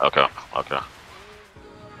 Okay, okay.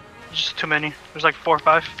 Just too many. There's like 4 or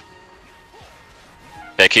 5.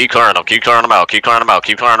 Okay, keep clearing them. Keep clearing them out. Keep clearing them out.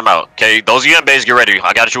 Keep clearing them out. Okay, those of you in base, get ready.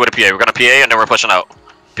 I got you with a PA. We're gonna PA and then we're pushing out.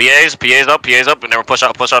 PAs up, and then we're push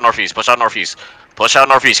out northeast. Push out northeast. Push out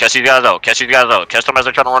northeast. Catch these guys out. Catch these guys out. Catch them as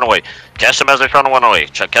they're trying to run away. Catch them as they're trying to run away.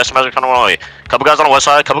 Catch them as they're trying to run away. Couple guys on the west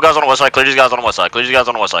side. Couple guys on the west side. Clear these guys on the west side. Clear these guys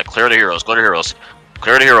on the west side. Clear the heroes. Clear the heroes.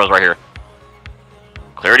 Clear the heroes right here.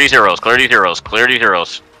 Clear these heroes. Clear these heroes. Clear these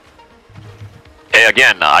heroes. Hey,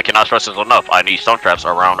 again, I cannot stress this enough. I need stun traps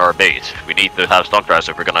around our base. We need to have stun traps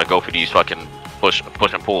if we're gonna go for these fucking push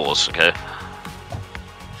and pulls. Okay.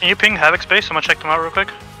 Can you ping Havoc space? I'm gonna check them out real quick.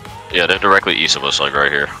 Yeah, they're directly east of us, like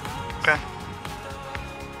right here. Okay.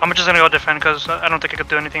 I'm just gonna go defend because I don't think I could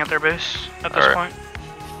do anything at their base at this point.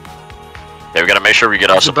 Okay, we gotta make sure we get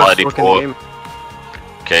our supply depot.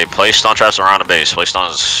 Okay, place stun traps around the base. Place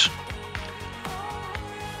stuns.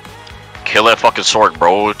 Kill that fucking sword,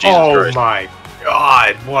 bro. Jesus Christ. My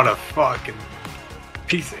god, what a fucking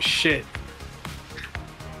piece of shit.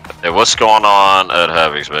 Hey, what's going on at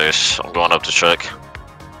Havoc's base? I'm going up to check.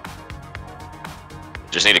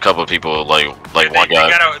 Just need a couple of people, like one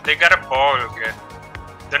guy. They got a ball again.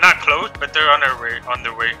 They're not close, but they're on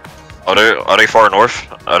their way. Are they far north?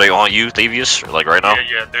 Are they on you, Thievius? Like right now?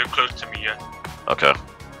 Yeah, they're close to me. Yeah. Okay.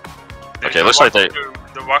 Okay, looks like they're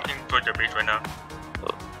walking towards their base right now.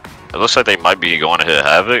 It looks like they might be going to hit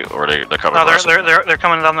Havoc, or they're coming. No, they're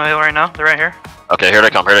coming down the hill right now. They're right here. Okay, here they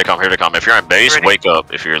come. Here they come. Here they come. If you're in base, wake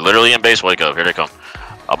up. If you're literally in base, wake up. Here they come.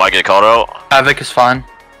 I might get called out. Havoc is fine.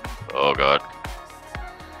 Oh god.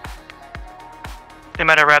 They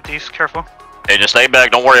might have wrapped these. Careful. Hey, just stay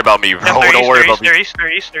back. Don't worry about me. Don't worry about me. They're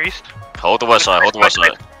east. Hold the west side. Hold the west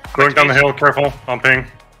side. Going down the hill, careful, on ping.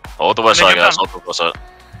 Hold the west side, guys. Hold the west side.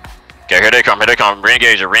 Okay, here they come, here they come.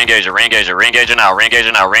 Re-engage it, re-engage it, re-engage it, re-engage it now, re-engage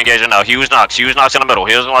it now, re-engage it now. Hughes knocks in the middle,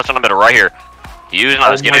 Hughes knocks in the middle, right here. Hughes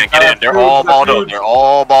knocks, get in, get in. They're all balled up, they're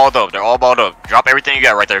all balled up, they're all balled up. Drop everything you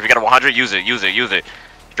got right there. If you got a 100, use it, use it, use it.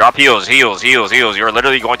 Drop heals, heals, heals, heals. You're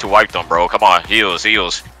literally going to wipe them, bro. Come on, heals,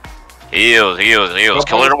 heals. Heals, heals, heals.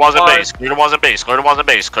 Clear the ones in base, clear the ones in base, clear the ones in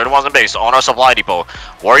base, clear the ones in base. On our supply depot.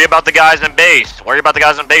 Worry about the guys in base. Worry about the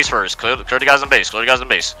guys in base first. Clear the guys in base, clear the guys in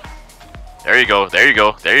base. There you go, there you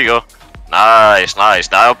go, there you go. Nice,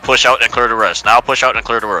 nice. Now push out and clear the rest. Now push out and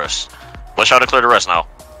clear the rest. Push out and clear the rest now.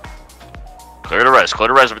 Clear the rest, clear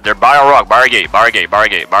the rest. They're by our rock, by our gate, by our gate, by our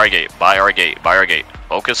gate, by our gate, by our gate, by our gate.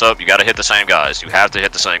 Focus up, you gotta hit the same guys. You have to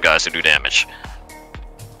hit the same guys to do damage.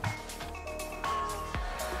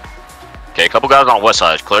 Okay, a couple guys on the west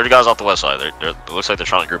side. Clear the guys off the west side. It looks like they're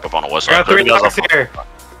trying to group up on the west side. Got 3 knocks here.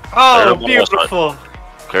 Oh, beautiful.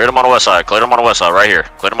 Clear them on the west side. Clear them on the west side, right here.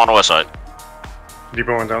 Clear them on the west side.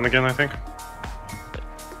 Depot went down again, I think.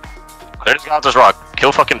 Clear this guy off this rock.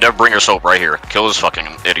 Kill fucking Deathbringer Soap right here. Kill this fucking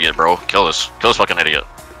idiot, bro. Kill this. Kill this fucking idiot.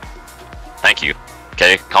 Thank you.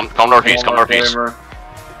 Okay, come northeast. Come northeast.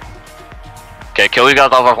 Okay, kill these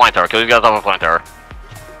guys off our flank tower. Kill these guys off our flank tower.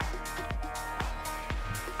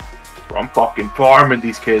 Bro, I'm fucking farming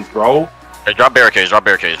these kids, bro. Hey, drop barricades. Drop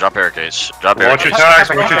barricades. Drop barricades. Drop barricades. Watch your tags.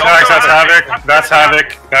 Watch your tags. That's havoc. That's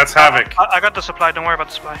havoc. That's havoc. I got the supply. Don't worry about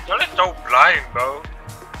the supply. Y'all is so blind, bro.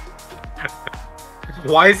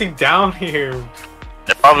 Why is he down here?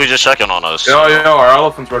 They're probably just checking on us. Yo, our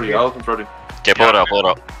elephant's ready. Elephant's ready. Okay, pull it up. Pull it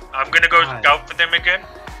up. I'm gonna go scout for them again.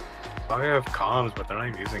 I have comms, but they're not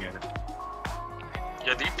even using it.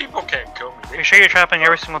 Yeah, these people can't kill me. Make sure you're trapping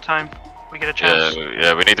every single time we get a chance.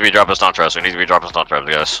 Yeah, we need to be dropping stun traps. We need to be dropping stun traps,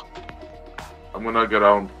 guys. I'm gonna get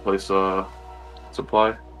out and place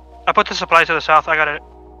supply. I put the supply to the south. I got it.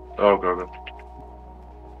 Oh, go.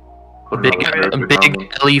 Big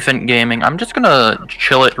elephant gaming. I'm just gonna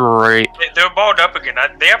chill it right. They're balled up again.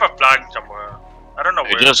 They have a flag somewhere. I don't know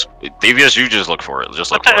where. Devious, you just look for it.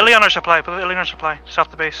 Just look put for the Eleanor supply. Put the Eleanor supply.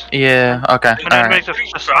 South the base. Yeah. Okay. And All right.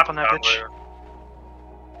 just stop on that bitch.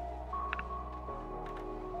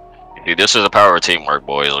 Dude, this is the power of teamwork,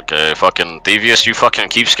 boys. Okay, fucking Devious, you fucking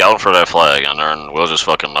keep scouting for that flag, and then we'll just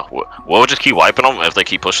fucking we'll just keep wiping them if they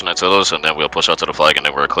keep pushing it to us, and then we'll push out to the flag, and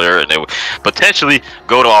then we're clear, and then we potentially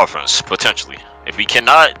go to offense. Potentially, if we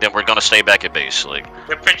cannot, then we're gonna stay back at base. Like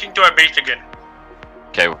they're pitching to our base again.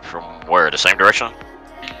 Okay, from where? The same direction?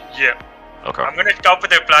 Yeah. Okay. I'm gonna scout for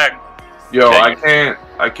their flag. Yo, okay.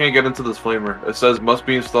 I can't get into this flamer. It says must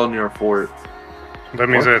be installed near a fort. That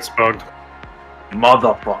means that it's bugged.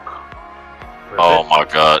 Motherfucker. Oh my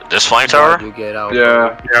god. This flame tower? You get out,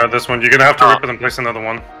 yeah. Yeah, this one. You're gonna have to rip it and place another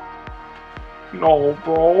one. No,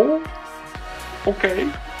 bro. Okay.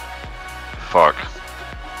 Fuck.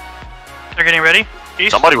 They're getting ready.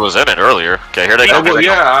 East. Somebody was in it earlier. Okay, here they go.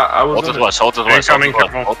 I was. Hold this west. Hold this west.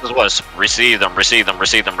 Hold this west. Receive them. Receive them.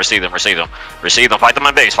 Receive them. Receive them. Receive them. Receive them. Fight them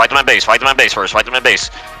in base. Fight them in base. Fight them in base first. Fight them in base.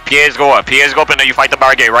 PAs go up. PAs go up, and then you fight the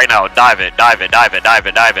barricade right now. Dive it. Dive it. Dive it. Dive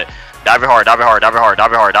it. Dive it. Dive it hard. Dive it hard. Dive it hard.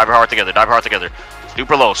 Dive it hard. Dive it hard together. Dive it hard together.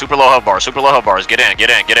 Super low. Super low hub bars. Super low hub bars. Get in. Get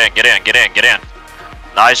in. Get in. Get in. Get in. Get in.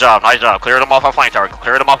 Nice job. Nice job. Clear them off our flank tower.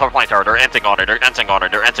 Clear them off our flank tower. They're inting on it. They're inting on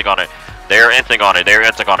it. They're inting on it. They're inting on it. They're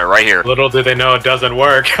inting on it right here. Little do they know it doesn't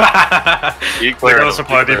work. Keep clearing them.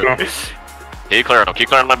 Supply depot. Keep clearing them. Keep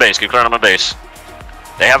clearing my base. Keep clearing my base.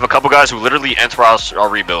 They have a couple guys who literally enter our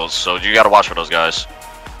rebuilds, so you gotta watch for those guys.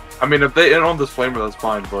 I mean, if they in on this flamer, that's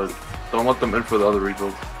fine, but don't let them in for the other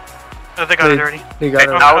rebuilds. They got it already. They got it.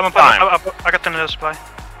 I got them in the supply.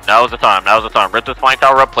 Now is the time. Now is the time. Rip this flank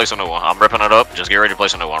tower up. Place a new one. I'm ripping it up. Just get ready to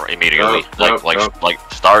place a new one immediately. Like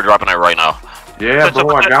start dropping it right now. Yeah, so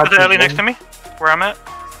bro. I got the alley next to me, where I'm at.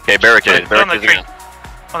 Okay, barricades. Barricades again.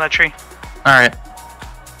 On that tree. All right.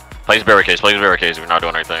 Place barricades. Place barricades. We're not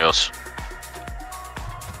doing anything else.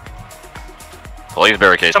 Place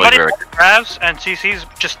barricades. Somebody Place barricades. grabs and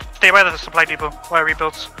CCs. Just stay by the supply depot while it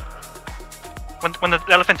rebuilds. When the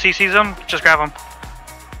elephant CCs them, just grab them.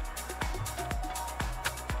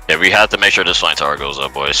 Yeah, we have to make sure this flank tower goes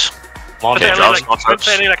up, boys. Okay,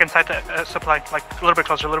 like inside the supply, like a little bit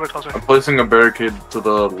closer, a little bit closer. I'm placing a barricade to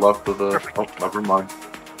the left of the. Perfect. Oh, never mind.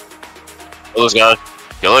 Kill this guy.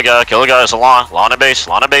 Kill the guy. Kill the guy. It's a lawn. Lawn and base.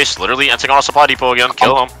 Lawn and base. Literally entering on a supply depot again.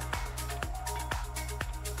 Kill him.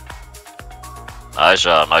 Nice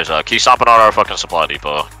job. Nice job. Keep stomping on our fucking supply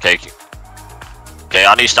depot. Okay. Okay,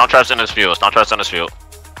 I need stun traps in this field. Stun traps in this field.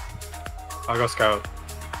 I'll go scout.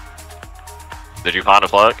 Did you find a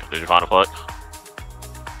flag? Did you find a flag?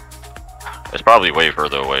 It's probably way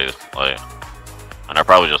further away. Like, I They're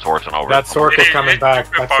probably just horsing over. That Sork is coming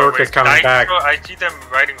back. That Sork is coming back. I see them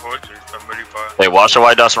riding horses from really far. Hey, watch the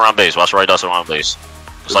white dust around base. Watch the white dust around base.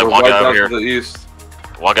 It's like one guy over here. To the east.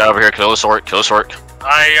 One guy over here. Kill the Sork. Kill the Sork.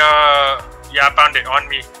 Yeah, I found it on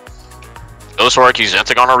me. Kill the Sork. He's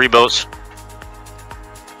inting on our rebuilds.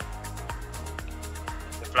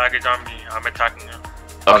 The flag is on me. I'm attacking him.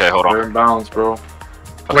 Okay, hold on. They're in bounds, bro.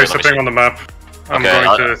 Wait, something on the map. I'm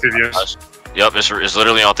going to Thievius. Yep, it's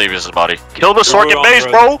literally on Thievius' body. Kill the Sork in base,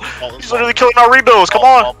 bro! He's literally killing our rebuilds, come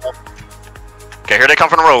on! Okay, here they come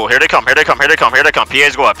from the road. Here they come, here they come, here they come, here they come.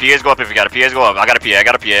 PAs go up if you got it. PAs go up. I got a PA, I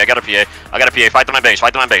got a PA, I got a PA. I got a PA. Fight them in base,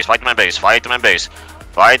 fight them in base, fight them in base, fight them in base.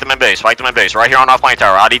 Fight them in base, fight them in base. Right here on our flank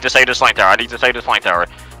tower. I need to save this flank tower. I need to save this flank tower.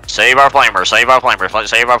 Save our flamer, save our flamer,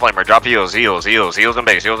 save our flamer. Drop heals, heals, heals, heals in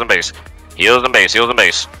base, heals in base. Heals in base, heals in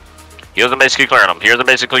base. Heals in base, keep clearing them. Heals in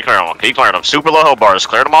base, keep clearing them. Keep clearing them. Super low health bars.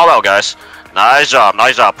 Clear them all out, guys. Nice job,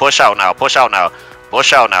 nice job. Push out now, push out now.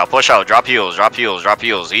 Push out now, push out. Drop heals, drop heals, drop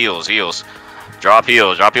heals, heals, heals. Drop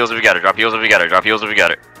heals if you got it, drop heals if you got it, drop heals if you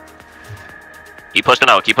got it. Keep pushing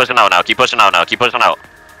out, keep pushing out now, keep pushing out now, keep pushing out.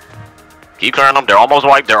 Keep clearing them, they're almost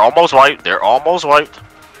wiped, they're almost wiped, they're almost wiped.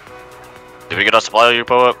 Did we get a supply of your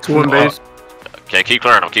po up? 2 in base. Okay, keep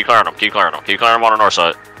clearing them, keep clearing them, keep clearing them, keep clearing them on the north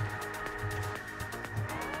side.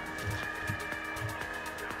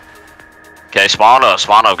 Okay, spawn up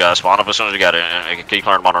guys, spawn up as soon as you got it, and keep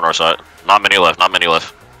clearing them on the north side. Not many left, not many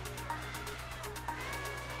left.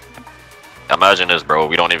 Imagine this, bro,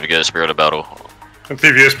 we don't even get a spirit of battle.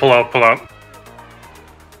 Thievius, pull out, pull out.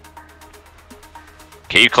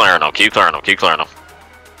 Keep clearing them, keep clearing them, keep clearing them.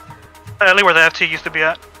 Ellie, where the FT used to be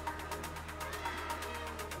at.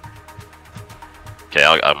 Okay,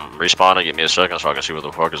 I'm respawning, give me a second so I can see what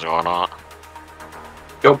the fuck is going on.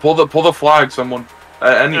 Yo, pull the flag, someone.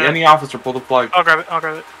 Any officer, pull the flag. I'll grab it, I'll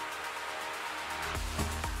grab it.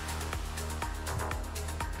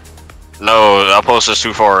 No, that post is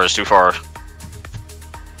too far, it's too far.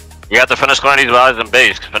 We have to finish clearing these guys in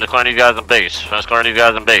base. Finish clearing these guys in base. Finish clearing these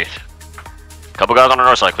guys in base. Couple guys on the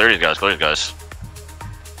north side. Clear these guys. Clear these guys.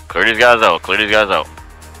 Clear these guys out. Clear these guys out.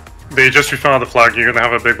 They just refound the flag. You're gonna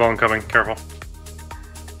have a big ball coming. Careful.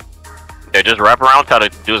 Yeah, just wrap around. Try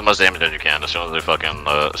to do as much damage as you can as soon as they fucking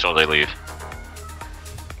as soon as they leave.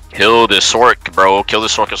 Kill this Sork, bro. Kill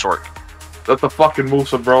this Sork and Sork. That's the fucking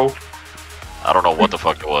Musa, bro. I don't know what the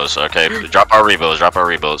fuck it was. Okay, drop our rebuilds. Drop our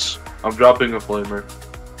rebuilds. I'm dropping a flamer.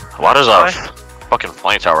 Why does our fucking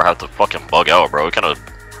flame tower have to fucking bug out, bro? We kinda...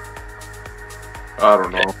 I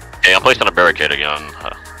don't know. Hey, I'm placing a barricade again.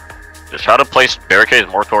 Just try to place barricades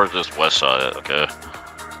more towards this west side, okay?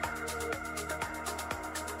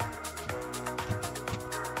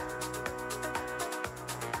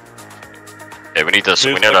 Okay, we need this.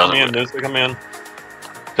 We need to come in.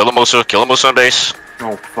 Kill the Musa in base.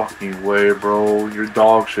 No fucking way, bro. You're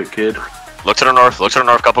dog shit, kid. Look to the north,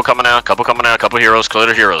 couple coming out, couple heroes, clear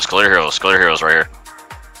the heroes, clear heroes right here.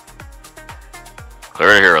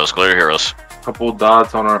 Clear the heroes. Couple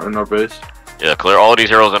dots on in our base. Yeah, clear all of these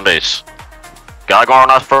heroes in base. Guy going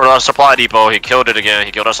off for our supply depot, he killed it again,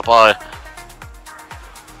 he killed our supply.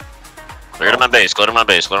 Clear them in base, clear them in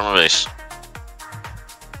base.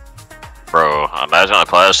 Bro, imagine a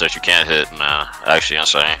class that you can't hit, man. Actually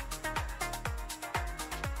insane.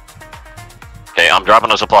 Okay, I'm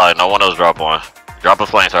dropping a supply. No one else drop one. Drop a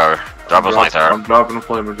flame tower. I'm dropping a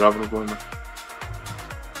flamer.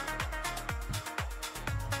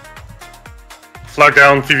 Flag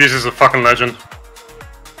down. Thievius is a fucking legend.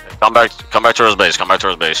 Come back to his base.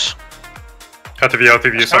 Had to be out,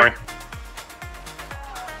 Thievius, sorry.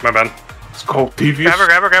 My bad. Let's go, Thievius.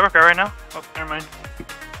 Grab her right now. Oh, never mind.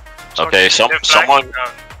 Okay, someone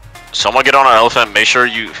get on our elephant. Make sure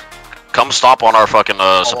you come stomp on our fucking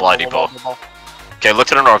supply depot. Okay, look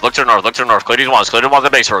to the north. Clear these ones. Clear the ones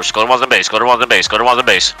in base first. Clear the ones in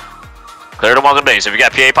base. If you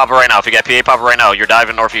got PA popper right now, you're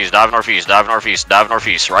diving northeast. Right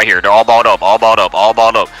here. They're all balled up.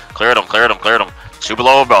 Clear them. Super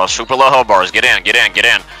low health bars. Get in.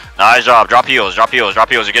 Nice job. Drop heals. You're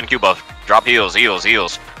getting Q buff. Drop heals.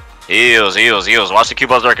 Watch the Q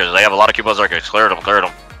buff zerkers. They have a lot of Q buff zerkers. Clear them. Clear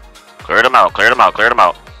them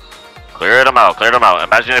out.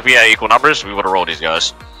 Imagine if we had equal numbers, we would have rolled these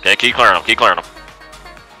guys. Okay, keep clearing them.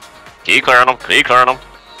 You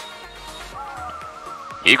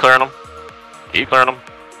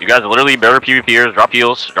guys are literally better PvPers. Drop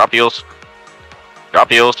heals. As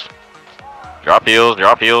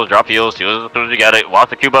soon as you get it,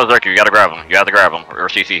 watch the Q-Buzz Zerker. You gotta grab him. Or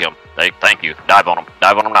CC him. Thank you. Dive on him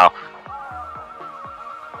now.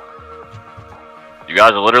 You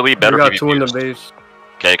guys are literally better PvPers. We got 2 in the base.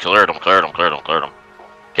 Okay, clear them.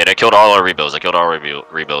 Okay, they killed all our rebuilds. They killed all our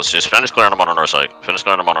rebuilds. Just finish clearing them on our side. Finish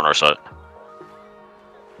clearing them on our side.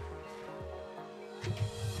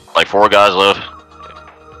 Like 4 guys left.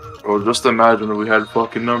 Bro, just imagine if we had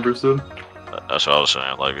fucking numbers, dude. That's what I was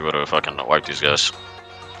saying. Like, we would have fucking wiped these guys.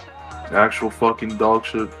 Actual fucking dog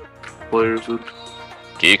shit players, dude.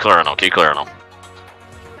 Keep clearing them. Keep clearing them.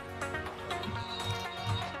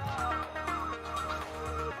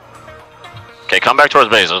 Okay, come back towards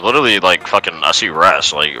base. There's literally like fucking. I see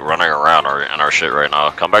rats like running around in our shit right now.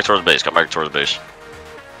 Come back towards base. Come back towards base.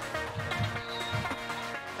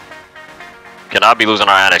 Cannot be losing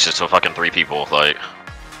our annexes to fucking 3 people. Like.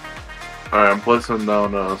 Alright, I'm placing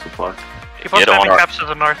down supply. Keep on spamming caps to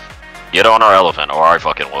the north. Get on our elephant, or I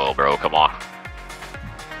fucking will, bro. Come on.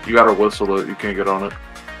 You gotta whistle it. You can't get on it.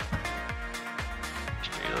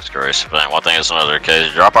 Jesus Christ. Man, one thing is another. Okay,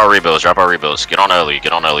 drop our rebuilds. Drop our rebuilds. Get on Ellie.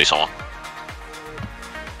 Get on Ellie, someone.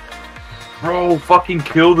 Bro, fucking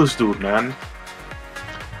kill this dude, man.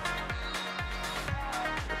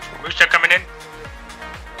 Who's still coming in?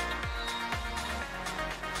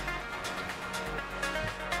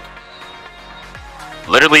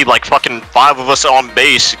 Literally, like fucking 5 of us on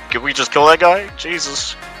base. Can we just kill that guy?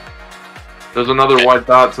 Jesus. There's another white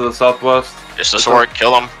dot to the southwest. It's the Sork.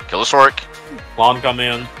 Kill him. Kill the Sork. Long come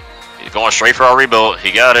in. He's going straight for our rebuild.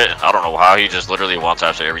 He got it. I don't know how he just literally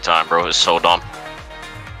one-taps it every time, bro. It's so dumb.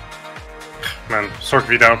 Man, Sork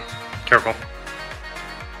V down. Careful.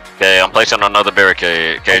 Okay, I'm placing another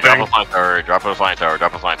barricade. Okay, drop a flying tower. Drop a flying tower.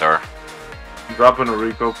 Drop a flying tower. I'm dropping a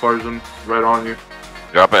Rico Parson right on you.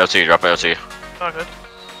 Drop a LT. Drop a LT. Oh, good.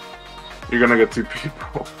 You're gonna get 2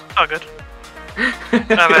 people. Oh, good. I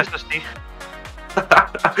have SSD.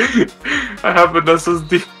 I have an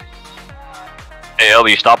SSD. Hey,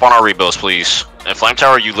 Ellie, stop on our rebuilds, please. And Flame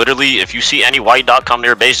Tower, you literally, if you see any white dot come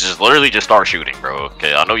near base, just literally just start shooting, bro.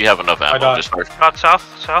 Okay, I know you have enough ammo. Just start. Got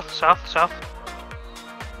south.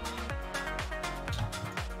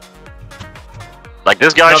 Like,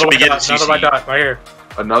 this guy should be getting CC. Another white dot, right here.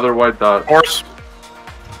 Another white dot. Horse.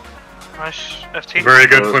 Nice. FT. Very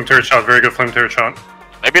good flame turret shot. Very good flame turret shot.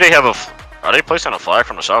 Maybe they have a. Are they placing a flag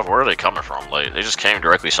from the south? Where are they coming from? Like, they just came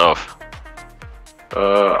directly south.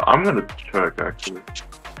 I'm gonna check actually.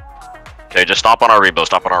 Okay, just stop on our rebuilds.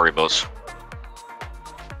 Stop on our rebuilds.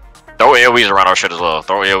 Throw AoEs around our shit as well.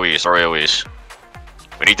 Throw AoEs. Throw AoEs.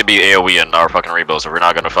 We need to be AoE in our fucking rebuilds, or we're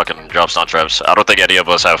not gonna fucking drop stun traps. I don't think any of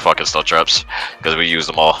us have fucking stun traps because we use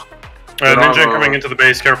them all. Ninja coming into the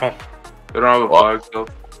base. Careful. They don't have a flag still.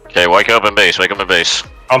 Okay, wake up in base. Wake up in base.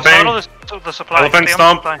 I'm paying. The supply. Elephant Stay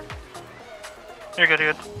stomp. on the supply. You're good.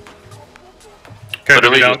 You're good. Okay,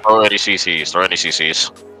 Literally just throw any CCs. Throw any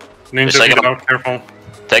CCs. Ninja V down. Careful.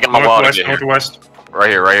 Taking my water. Northwest. Right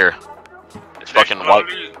here. Right here. It's fucking white.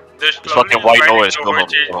 It's fucking white noise. Come on.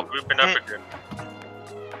 Grouping up again.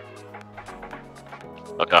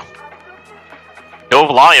 Okay.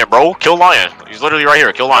 Kill Lion, bro. Kill Lion. He's literally right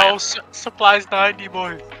here. Kill Lion. Oh, supplies 90,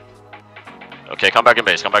 boy. Okay, come back in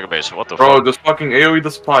base. Come back in base. What the Bro, fuck? just fucking AoE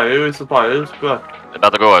the supply. AoE supply. AoE supply. It's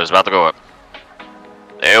about to go up. It's about to go up.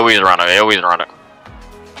 AoE's around it. AoE's around it.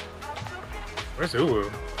 Where's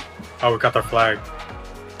Uwu? Oh, we got their flag.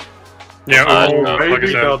 Yeah,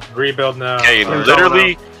 Rebuild now. Okay,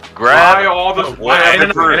 literally grab all this.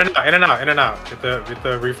 In and out. Get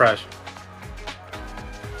the refresh.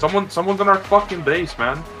 Someone's in our fucking base,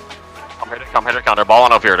 man. Come hit it. They're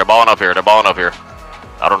balling up here. They're balling up here. They're balling up here.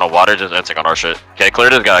 I don't know why they're just dancing on our shit. Okay, clear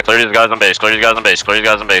this guy. Clear these guys on base. Clear these guys on base. Clear these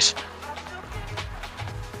guys on base.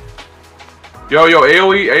 Yo,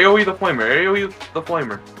 AoE the flamer. AoE the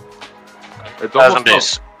flamer. It's Guys on almost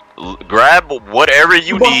base. Grab whatever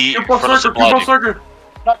you need from the supply.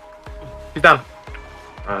 He's down.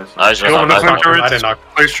 Nice job. I didn't knock.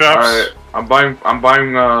 Place traps. Alright, I'm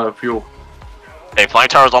buying fuel. Hey, flying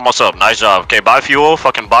tower's almost up. Nice job. Okay, buy fuel.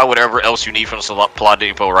 Fucking buy whatever else you need from the supply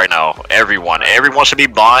depot right now. Everyone should be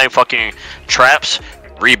buying fucking traps,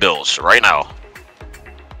 rebuilds right now.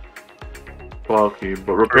 Fucking,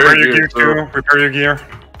 but repair your gear too. Repair your gear.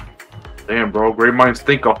 Damn, bro. Great minds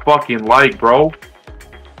think fucking like, bro.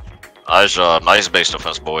 Nice job. Nice base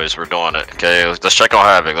defense, boys. We're doing it. Okay, let's check on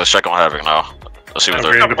Havoc. Let's check on Havoc now. Let's see what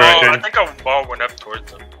they're doing. I think a ball went up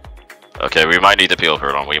towards them. Okay, we might need to peel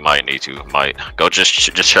for them. We might need to. Go just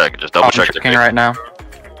check. Just double check. I'm checking right now.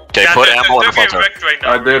 Okay, put ammo in the front.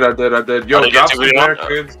 I did. Yo, drop some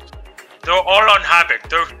barricades. They're all on Havoc.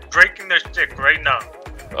 They're breaking their stick right now.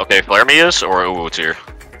 Okay, Flare me is or Uwu tier?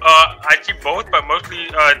 I see both, but mostly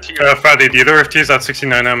tier. Bradie, the other FT's at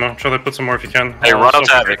 69 ammo. Try to put some more if you can. Hey, run out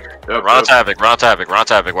Havoc. Run out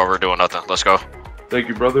Havoc while we're doing nothing. Let's go. Thank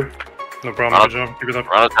you, brother. No problem. Good job. Keep it up.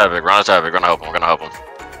 Run out Havoc. We're gonna help him.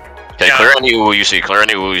 Okay, Yeah. clear any UU you see. Clear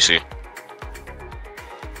any UU you see.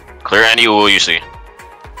 Clear any UU you see.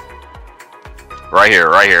 Right here,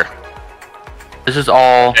 right here. This is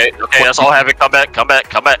all. Okay, that's all Havoc. Come back, come back,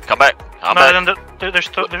 come back, come back. Come No, back. then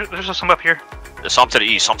there's some up here. There's some to the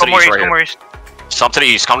east, some to Come the more east east, right come here. more east. Some to the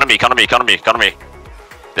east. Come to me, come to me, come to me, come to me.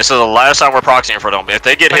 This is the last time we're proxying for them. If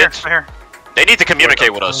they get Right hit, here, right here. they need to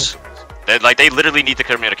communicate with us. They literally need to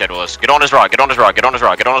communicate with us. Get on this rock, get on this rock, get on this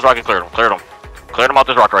rock, get on this rock and clear them. Clear them. Clear them out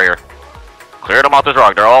this rock right here. Clear them out this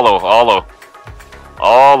rock. They're all low, all low.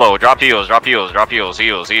 All low. Drop heals, drop heals, drop heals,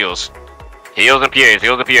 heals, heals. Heals and PAs,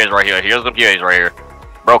 heals and PAs right here, heals and PAs right here.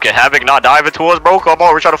 Bro, can Havoc not dive into us, bro? Come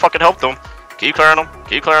on, we're trying to fucking help them. Keep clearing them,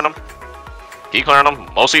 keep clearing them. Keep clearing them.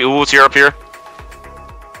 Mostly Uwu's here up here.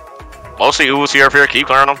 Mostly Uwu's here up here. Keep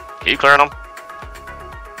clearing them. Keep clearing them.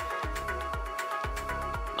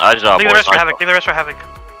 Nice job, Leave the boys. rest for Nice Havoc. job. Leave the rest for Havoc.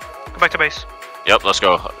 Go back to base. Yep, let's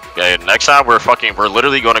go. Okay, next time we're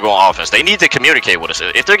literally going to go on offense. They need to communicate with us.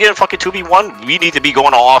 If they're getting fucking 2v1, we need to be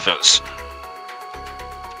going on offense.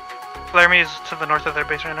 Laramie is to the north of their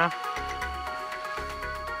base right now.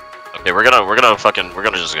 Okay, we're gonna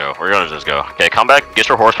just go. We're gonna just go. Okay, come back, get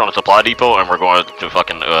your horse from the supply depot, and we're going to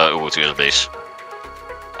fucking Uwu's base.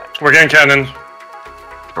 We're getting cannon.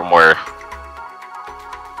 From where?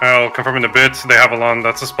 I'll confirm in a bit. They have a lawn.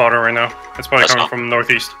 That's a spotter right now. It's probably That's coming not- from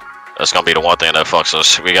northeast. That's gonna be the one thing that fucks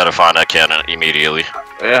us. We gotta find that cannon immediately.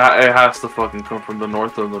 It has to fucking come from the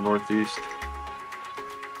north or the northeast.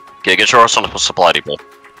 Okay, get your horse on the supply depot.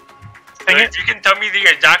 So if you can tell me the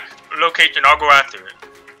exact location, I'll go after it.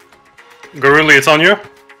 Gorilla, it's on you.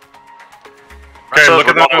 Okay, So look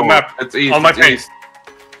at we're the going- map. It's east. On my it's page. east.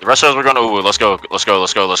 The rest of us, we're going to Uwu. Let's go. Let's go.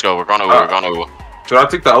 Let's go. Let's go. Let's go. We're going to Uwu. We're going to Uwu. Should I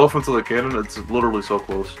take the elephant to the cannon? It's literally so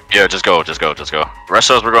close. Yeah, just go. Just go. Just go. The rest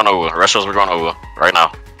of us, we're going to Uwu. The rest of us, we're going to Uwu. Right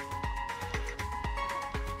now.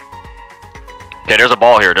 Okay, there's a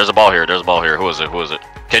ball here. There's a ball here. There's a ball here. Who is it? Who is it?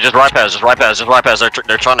 Okay, just right past. Just right past. Just right past.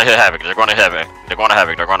 They're trying to hit Havoc. They're going to Havoc. They're going to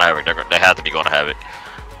Havoc. They're going to Havoc. They have to be going to Havoc.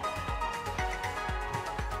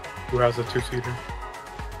 Who has a two-seater?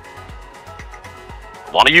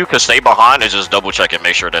 One of you could stay behind and just double check and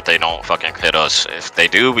make sure that they don't fucking hit us. If they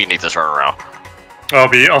do, we need to turn around.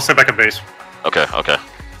 I'll stay back at base. Okay, okay.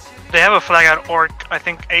 They have a flag out orc, I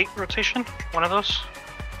think 8 rotation. One of those.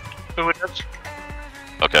 Who would does?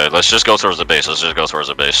 Okay, let's just go towards the base. Let's just go towards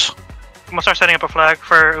the base. I'm gonna start setting up a flag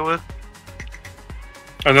for Uwu.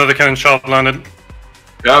 Another cannon shot landed.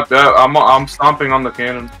 Yep, yeah, I'm stomping on the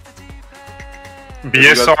cannon.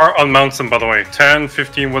 BSR on Mountain, by the way. 10,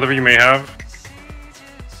 15, whatever you may have.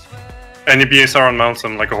 Any BSR on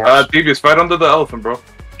Mountain, like a horse. Devious, fight under the elephant, bro.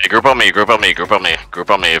 Hey, group on me, group on me, group on me,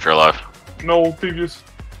 group on me if you're alive. No, Devious.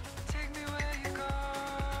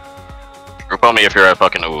 Group on me if you're at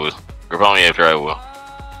fucking Uwu. Group on me if you're at Uwu.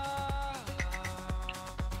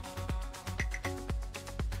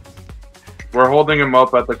 We're holding him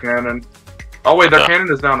up at the cannon. Oh wait, their Okay.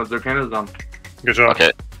 cannon is down. Their cannon is down. Good job.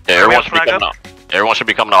 Okay. Yeah, everyone should be flag coming out. Everyone should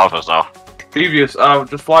be coming to offense now. Devious,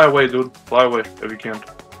 just fly away, dude. Fly away if you can.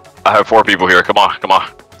 I have 4 people here. Come on, come on.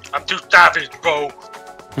 I'm too savage, bro.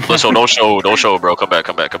 Listen, don't show, bro. Come back,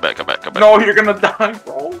 come back, come back, come back, come back. No, you're gonna die,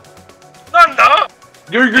 bro. No.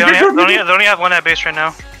 They only have one at base right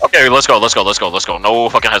now. Okay, let's go, let's go, let's go, let's go. No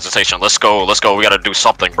fucking hesitation. Let's go, let's go. We gotta do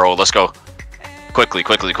something, bro. Let's go. Quickly,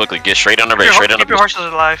 quickly, quickly. Get straight in the base, straight in the Keep your base.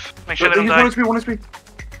 horses alive. Make sure they don't He's die. 1 HP.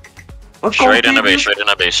 Let's go, Straight in the base, Devious. straight in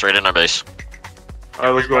the base, straight in the base.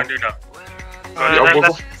 Alright, let's go. What do you do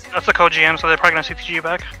now? That's the co-GM, so they're probably gonna CTG you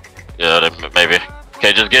back. Yeah, maybe.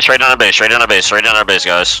 Okay, just get straight in the base, straight in the base, straight in the base,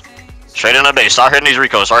 guys. Straight in the base. Start hitting these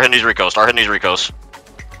recos, start hitting these recos, start hitting these recos.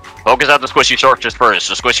 Focus out the squishy structures first,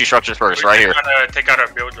 the squishy structures first, right here. We're trying to take out our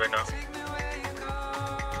builds right now.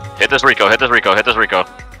 Hit this Rico, hit this Rico, hit this Rico.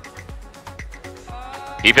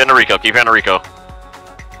 Keep hitting the Rico, keep hitting the Rico.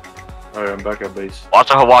 Alright, I'm back at base. Watch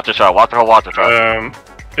the Hawata shot, watch the Hawata shot.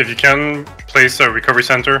 If you can, place a recovery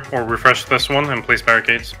center or refresh this one and place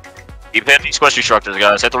barricades. Keep hitting these squishy structures,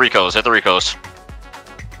 guys. Hit the Ricos, hit the Ricos.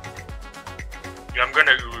 Yeah, I'm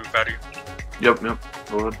gonna Uwu, Bradie. Yep.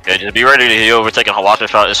 Go ahead. Okay, just be ready to heal. We're taking Hawata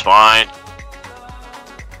shot, it's fine.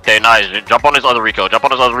 Okay, nice. Jump on this other Rico, jump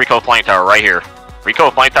on this other Rico flank tower right here.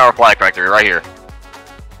 Rico flank tower flag factory right here.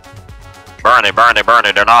 Burn it, burn it, burn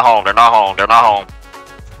it. They're not home, they're not home, they're not home.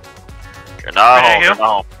 They're not home, they're not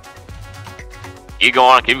home. Keep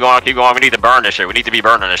going, keep going, keep going. We need to burn this shit. We need to be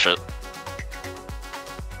burning this shit.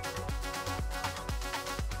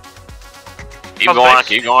 Keep going,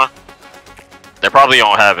 keep going. They're probably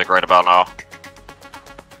on Havoc right about now.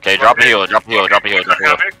 Okay, drop a heal, drop a heal, drop a heal, drop a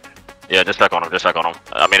heal. Yeah, just back on him, just back on him.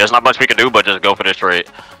 I mean, there's not much we can do, but just go for this trade.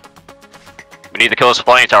 We need to kill this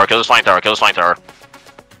flying tower, kill this flying tower, kill this flying tower.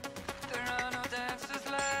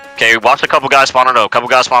 Okay, watch a couple guys spawning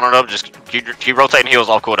up. Just keep rotating heals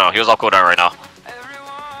off cooldown. Heals off cooldown right now.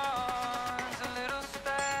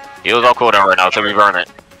 Heals off cooldown right now until we burn it.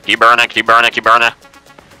 Keep burning.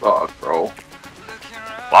 Fuck, bro.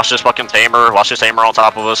 Watch this fucking tamer. Watch this tamer on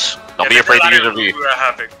top of us. Don't be afraid to use your V.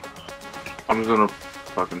 I'm just gonna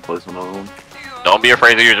fucking place another one. Don't be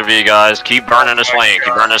afraid to use your V, guys. Keep burning this flame.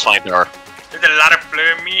 Keep burning this flame power. There's a lot of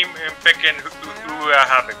flame me and fucking who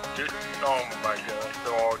havoc. Oh my god.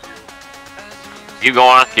 Oh, Keep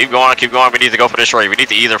going. We need to go for this raid. We need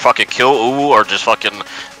to either fucking kill Uwu or just fucking.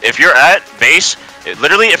 If you're at base,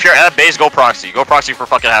 literally, if you're at base, go proxy. Go proxy for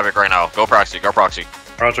fucking havoc right now. Go proxy.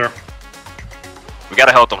 Roger. We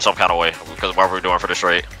gotta help them some kind of way because of what we're doing for this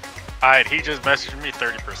raid. Alright, he just messaged me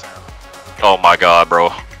 30%. Oh my god,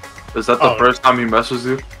 bro. Is that the first time he messes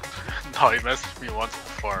you? No, he messaged me once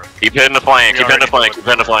before. Keep hitting the flame. Keep hitting the flame.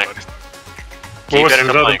 What was his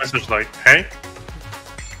other message like? Hey?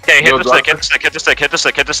 Okay, hit the stick. I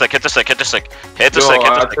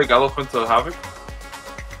take elephant to havoc.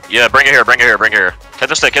 Yeah, bring it here. Hit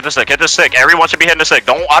the stick. Everyone should be hitting the stick.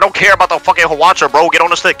 I don't care about the fucking Hawacha, bro. Get on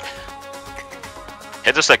the stick.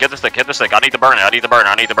 Hit the stick. I need to burn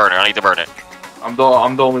it. I'm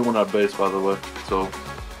the only one at base, by the way. So.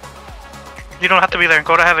 You don't have to be there.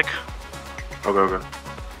 Go to havoc. Okay.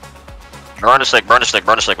 Burn the stick. We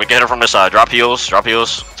can hit it from this side. Drop heals.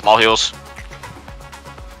 Small heals.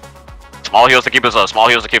 Small heals to keep us up.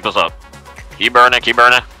 Keep burning.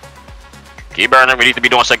 We need to be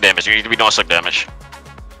doing stick damage.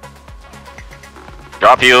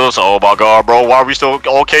 Drop heals. Oh my god, bro. Why are we still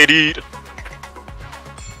all KD'd?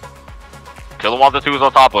 Kill them off the twos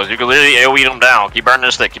on top of us. You can literally AoE them down. Keep burning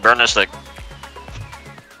the stick. Keep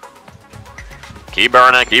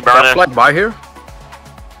burning. Like by here?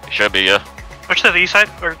 Should be, yeah. Switch to the east side,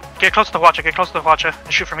 or get close to the Watcher. And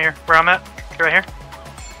shoot from here. Where I'm at. You're right here.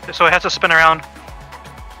 So it has to spin around.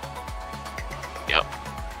 Yep.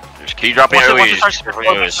 Just keep dropping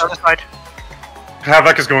AoEs.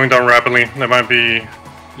 Havoc is going down rapidly. That might be.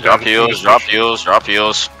 Drop heals on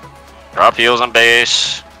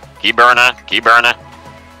base. Keep burning.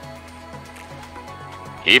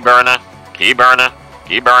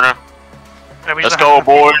 Let's go,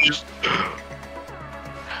 boys.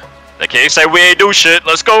 They can't say we ain't do shit.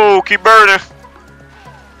 Let's go. Keep burning.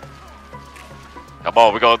 Come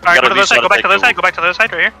on, we gotta go to the side. Go back to the other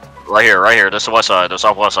side, right here. Right here. This is the west side. The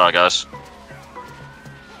southwest side, guys.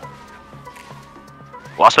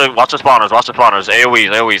 Watch the spawners.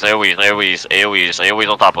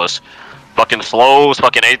 AoEs on top of us. Fucking slows.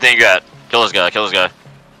 Fucking anything you got. Kill this guy. Alright,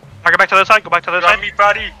 go back to the other side. me,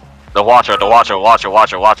 Bradie. The watcher. Towards the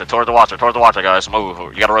watcher, guys. Move.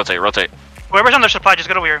 You gotta rotate. Whoever's on their supply, just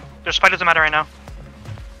go to weird. Their supply doesn't matter right now.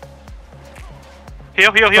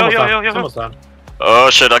 Heal. Almost done.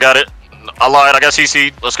 Oh shit, I got it. I lied, I got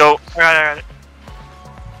CC. Let's go. Alright.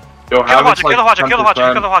 Yo, Kill the Watcher.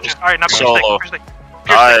 Alright, now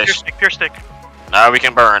pure stick. Now we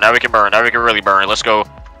can burn. Now we can really burn. Let's go.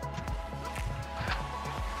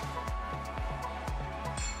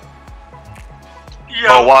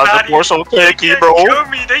 Yo, why is the floor so tanky, bro? Kill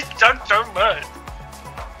me, they suck so much.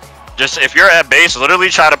 Just, if you're at base, literally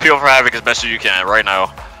try to peel for havoc as best as you can right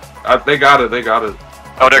now. They got it.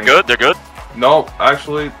 Oh, they're good? No,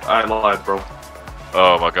 actually, I lied, bro.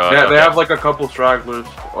 Oh my god. Yeah, they have like a couple stragglers,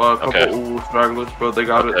 stragglers, but they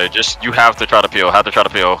got it. Just, you have to try to peel,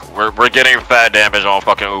 We're getting fat damage on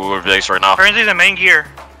fucking Uwu base right now. Frenzy's a main gear.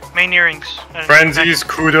 Main earrings. Frenzies,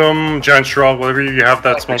 Kudum, Giant Straw, whatever you have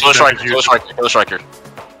that small Kill the striker. I'm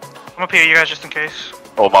gonna peel you guys just in case.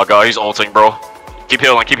 Oh my god, he's ulting, bro. Keep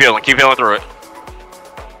healing through it.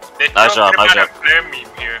 Nice job.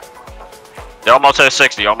 They're almost at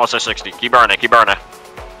 60, Keep burning.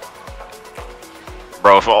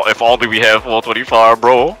 Bro, if only we have 125,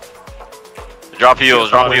 bro. Drop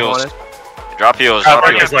heals. Havoc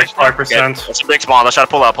is like 5%. It's a big spawn. Let's try to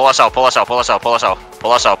pull us out. Let's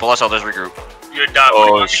regroup. You're done. Oh, what do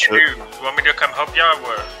you want shit. me to do? You want me to come help y'all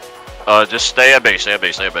or what? Just stay at base.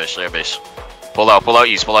 Pull out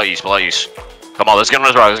east. Come on, let's get on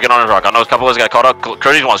this rock. I know a couple of us got caught up.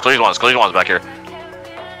 Clear these ones back here.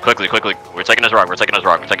 Quickly. We're taking this rock. Come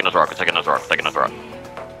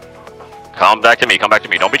back to me.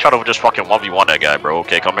 Don't be trying to just fucking 1v1 that guy, bro.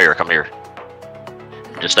 Okay, come here.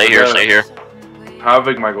 Just stay here.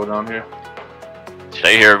 Havoc might go down here.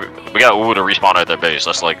 Stay here. We got Uwu to respawn at their base.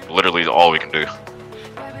 That's like literally all we can do.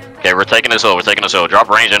 Okay, we're taking this hill. Drop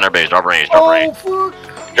range in their base. Drop range.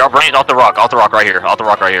 Drop range off the rock right here.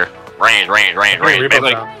 Range.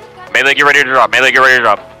 Melee, get ready to drop.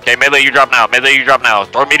 Okay, melee, you drop now. Melee, you drop now.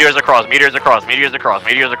 Throw meteors across. Meteors across. Meteors across.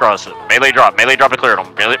 Meteors across. Melee drop. Melee drop and clear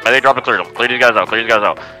them. Melee drop and clear them. Clear these guys out. Clear these guys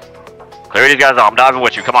out. Clear these guys out. I'm diving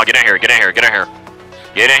with you. Come on, get in here. Get in here. Get in here.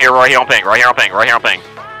 Get in here right here on ping. Right here on ping. Right here on ping.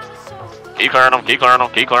 Keep clearing them. Keep clearing them.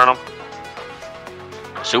 Keep clearing them.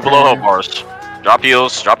 Super low health bars. Drop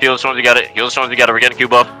heals. Drop heals as soon as you get it. Heals as soon as you get it. We're getting Q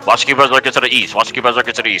buff. Watch the Q buffs lurking to the east. Watch the Q buffs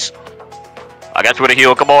lurking to the east. I got you with a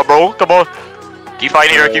heal. Come on, bro. Come on. Keep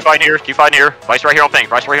fighting here. Keep fighting here. Keep fighting here. Vice right here on ping.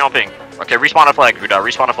 Vice right here on ping. Okay, respawn a flag.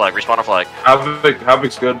 Respawn a flag. Respawn a flag.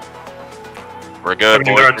 Havoc's good. We're good,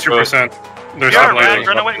 boys. They're at 2%. There's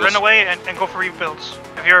Run away and go for rebuilds.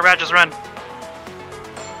 If you're a rat, just run.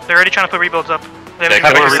 They're already trying to put rebuilds up.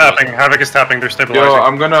 Havoc is tapping. Havoc is tapping. They're stabilizing. Yo,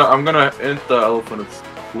 I'm gonna int the elephant. It's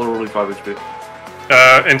literally 5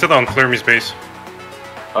 HP. Into the unclear me's base.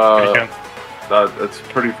 It's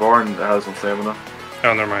pretty far and it has some stamina.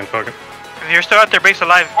 Oh, never mind. Fuck it. If you're still at their base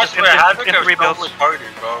alive, just int rebuilds.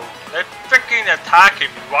 Retarded, bro. They're freaking attacking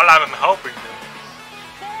me while I'm helping them.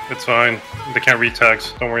 It's fine. They can't read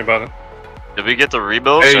tags. Don't worry about it. Did we get the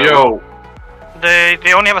rebuild? Hey, yo.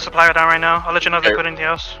 They only have a supplier down right now. I'll let you know if they put anything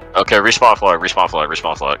else. Okay, respawn flag. Respawn flag.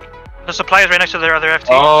 Respawn flag. The supply is right next to their other FT.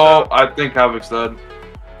 Oh, so. I think Havoc's dead.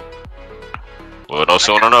 Well, no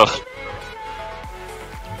sooner enough.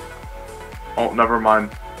 Oh, never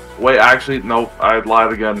mind. Wait, actually, nope. I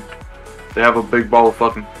lied again. They have a big ball of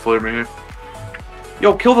fucking flavor here.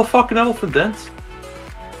 Yo, kill the fucking elephant, Dents.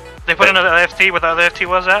 They put in an FT where the other FT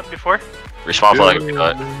was at before. Respawn flag if you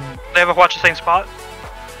got. They have a watch the same spot.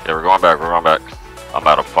 Yeah, we're going back. We're going back. I'm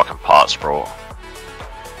out of fucking pots, bro.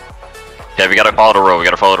 Okay, we gotta follow the road. We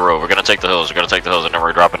gotta follow the road. We're gonna take the hills. We're gonna take the hills, and then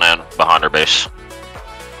we're dropping in behind their base.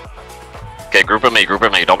 Okay, group of me. Group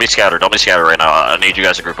of me. Don't be scattered. Don't be scattered right now. I need you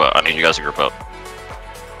guys to group up. I need you guys to group up.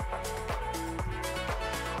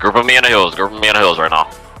 Group of me in the hills. Group of me in the hills right now.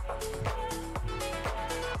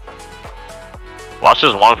 Watch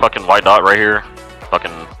this one fucking white dot right here.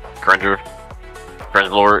 Fucking cringer. Cringe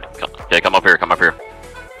lord. Okay, come up here. Come up here.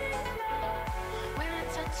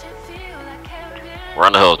 We're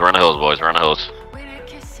on the hills. We're on the hills, boys. We're on the hills.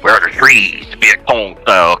 We're on the trees. Be a cone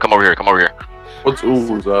style. Come over here. Come over here. What's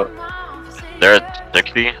who's that? They're at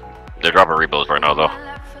 60. They're dropping rebuilds right now, though.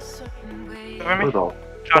 Where the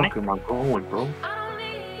fuck am I going, bro?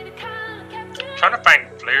 Trying to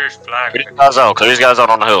find Flair's flag. Clear these guys out. Clear these guys out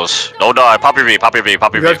on the hills. Don't die. Pop your V. Pop your V.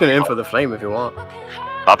 Pop your V. You guys can aim for the flame if you want.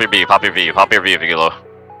 Pop your V. Pop your V. Pop your V if you get low.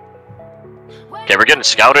 Okay, we're getting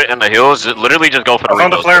scouted in the hills. Literally just go for the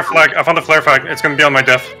rebuilds. I found the flare flag. I found the flare flag. It's gonna be on my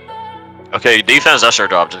death. Okay, defense, that's your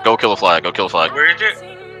job. Just go kill the flag. Go kill the flag. Where is it?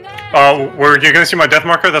 Where you're gonna see my death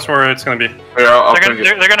marker? That's where it's gonna be. Yeah,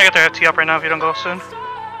 they're gonna get their FT up right now if you don't go soon.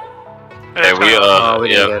 Hey, we didn't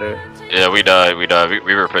get it. Yeah, we died. We died.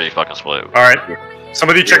 We were pretty fucking split. All right.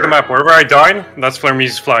 Somebody check the map. Wherever I died, that's Flare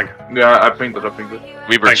Me's flag. Yeah, I pinged it. I pinged it.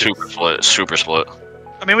 We were super split. Super split.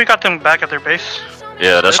 I mean, we got them back at their base.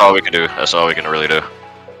 Yeah, that's all we can do. That's all we can really do.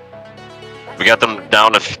 We got them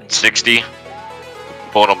down to 60.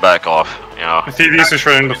 Pulling them back off. You know. The TV's is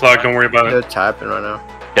shredding the flag. Don't worry about it. They're tapping right now.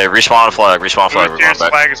 Okay, respawn flag. Respawn flag. We're going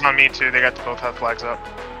back. Flag is on me too. They got to both have flags up.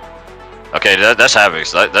 Okay, that's Havoc.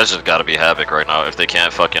 That's just gotta be Havoc right now. If they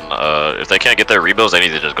can't fucking, if they can't get their rebuilds, they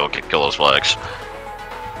need to just go kill those flags.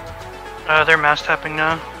 They're mass tapping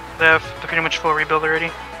now. They're pretty much full rebuild already.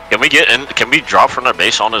 Can we get in? Can we drop from their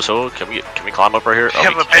base on this hill? Can we climb up right here? We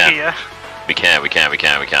have a Peggy, yeah. We can.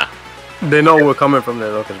 They know we're coming from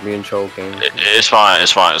there though, cause me and Cho came. It's fine.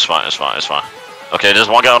 It's fine. Okay, there's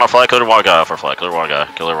one guy on our flag. Kill one guy off our flag. Kill one guy.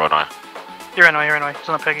 Kill everyone. You're right away. It's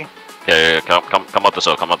on a Peggy. Okay, come up this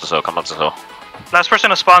hill. Come up this hill. Last person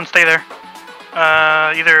to spawn, stay there.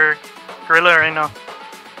 Either Gorilla or Reno.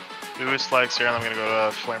 Lewis flags here, and I'm gonna go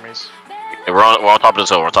to Flamies. Okay, we're on top of this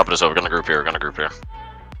hill. We're gonna group here.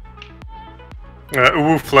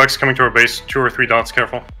 Uwu flex coming to our base. 2 or 3 dots.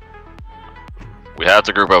 Careful. We have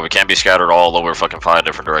to group up. We can't be scattered all over fucking 5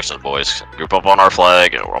 different directions, boys. Group up on our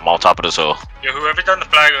flag. I'm on top of this hill. Yeah, whoever's on the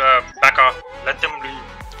flag, back off. Let them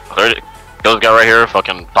leave. Kill this guy right here.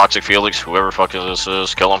 Fucking Toxic Felix. Whoever fucking this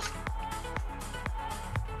is, kill him.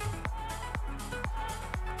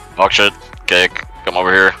 Fuck shit. Okay, come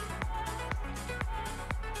over here.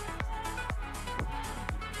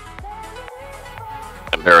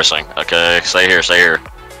 Embarrassing. Okay, stay here.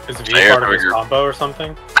 Is V part of his combo or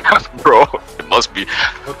something? Bro, it must be.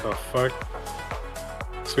 What the fuck?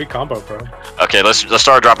 Sweet combo, bro. Okay, let's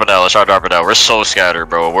start dropping down. We're so scattered,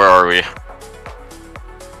 bro. Where are we?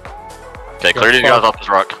 Okay, clear these guys off this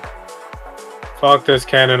rock. Fuck this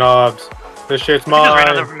cannon obs. This shit's mine. Just ran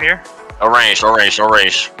at them from here. Don't range. A lot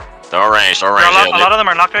of them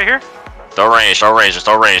are locked right here. Don't range.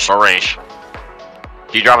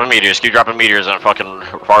 Keep dropping meteors and fucking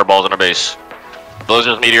fireballs in their base.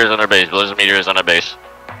 Blizzard's meteors in their base, Blizzard's meteors in their base.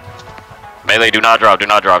 Melee, do not drop, do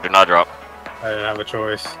not drop, do not drop. I didn't have a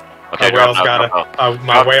choice. Okay,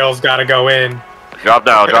 My whale's gotta go in. Drop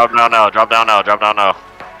down, drop down now, drop down now, drop down now.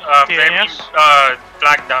 Maybe,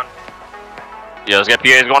 flag down. Yeah, let's get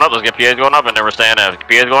PAs going up, and then we're staying there.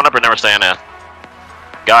 PAs going up, and then we're staying there.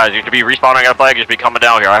 Guys, you should be respawning at flag, you should be coming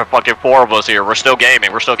down here. I have fucking 4 of us here. We're still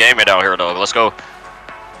gaming down here, though. Let's go.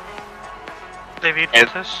 David,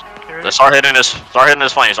 let's start hitting this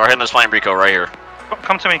flame, Rico, right here.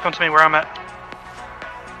 Come to me, where I'm at.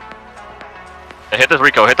 Hey, hit that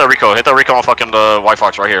Rico on fucking the White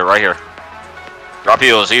Fox right here. Drop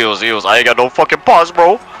heals. I ain't got no fucking pause,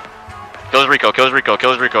 bro. Kills Rico. Kills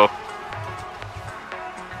Rico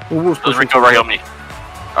right on me.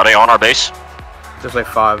 Are they on our base? There's like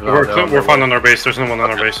 5. We're fine on our base. There's no one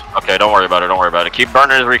on our base. Okay, don't worry about it. Keep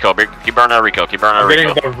burning his Rico. Keep burning that Rico. I'm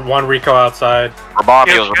getting the one Rico outside. We're bomb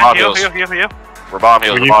heals. We're bomb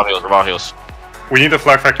heals. We need the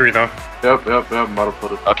flag factory though. Yep, I'm about to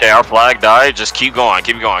put it. Okay, our flag died. Just keep going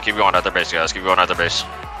at their base, guys. Keep going at their base.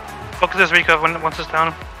 Focus this Rico once it's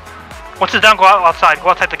down. Once it's down, go outside. Go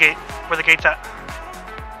outside the gate. Where the gate's at.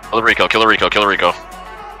 Kill the Rico.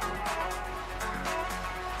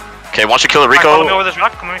 Okay, once you kill the Rico... Follow me over this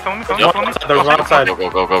rock. Come on. There's one outside.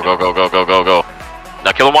 Go.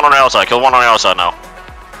 Now kill the one on the outside, now.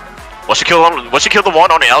 Once you kill the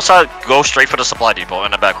one on the outside, go straight for the supply depot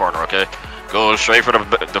in the back corner, okay? Go straight for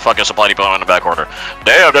the fucking supply depot in the back corner.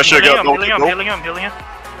 Damn, that shit got no kill. Healing him. Damn,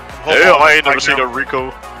 I ain't never seen a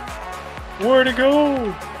Rico. Where'd it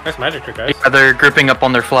go? Nice magic trick, guys. Yeah, they're grouping up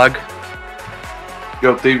on their flag.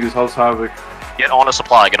 Yo, Davies, how's Havoc? Get on the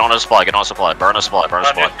supply. Burn the supply.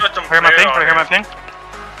 Hear my ping.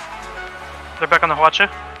 They're back on the Hwacha.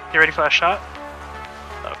 You ready for that shot?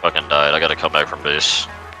 I fucking died. I gotta come back from base.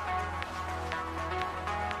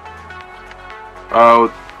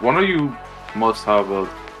 One of you must have a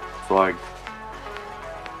flag.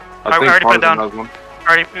 I already put it down. Has one.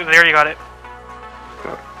 They already got it.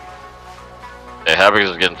 Okay. Hey, Havoc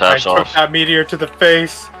is getting tapped off. I took that meteor to the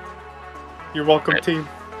face. You're welcome, team.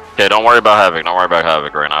 Okay, don't worry about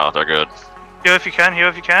Havoc right now. They're good. Heal if you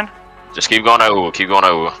can. Just keep going at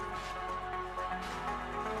Uwu.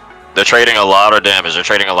 They're trading a lot of damage.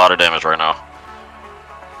 Right now.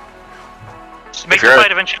 Just make the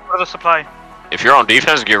fight eventually go to the supply. If you're on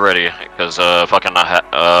defense, get ready, because fucking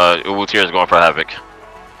Uwu tier is going for Havoc.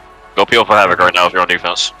 Go peel for Havoc right now if you're on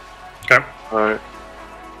defense. Okay. Alright.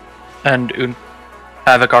 And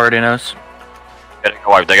Havoc already knows. They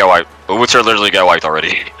got wiped. Uwu tier literally got wiped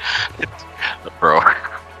already. Bro.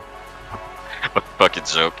 What fucking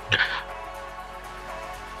joke.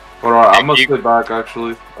 Alright, I'm gonna stay back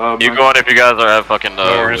actually. Keep going if you guys are at fucking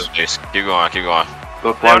space. Keep going.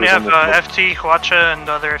 They only have FT, Hwacha, and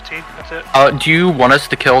the other FT. That's it. Do you want us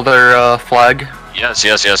to kill their flag? Yes. You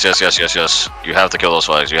have to kill those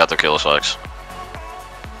flags.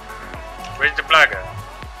 Where's the flag at?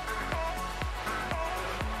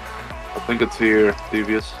 I think it's here,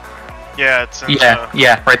 Devious. Yeah, it's in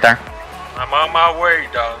yeah, right there. I'm on my way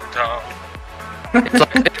downtown.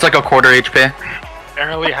 it's like a quarter HP.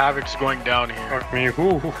 Apparently Havoc's going down here.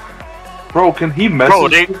 Bro, can he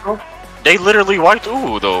message? They literally wiped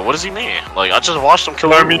Uwu though. What does he mean? Like I just watched them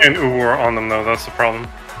kill Me and Uwu are on them though. That's the problem.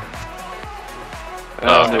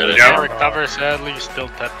 Yeah, recover sadly still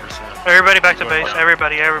 10%. Everybody back to base.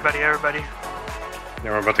 Everybody. Yeah,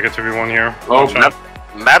 we're about to get to V1 here. Oh,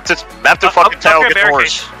 map to fucking town. Get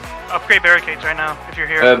doors. Upgrade barricades right now if you're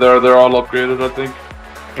here. Yeah, they're all upgraded, I think.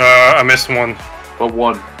 I missed one. But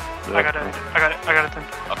one. Yeah, I got it then.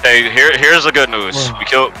 Okay, here's the good news. We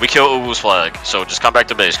kill Uwu's flag. So just come back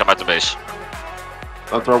to base.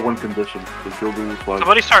 That's our win condition. We kill Uwu's flag.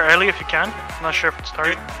 Somebody start early if you can. I'm not sure if it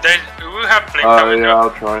started. We have flame towers. Yeah,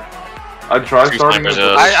 I'll try. I'd try starting it.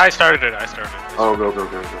 I started it. Oh, go. We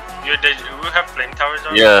have flame towers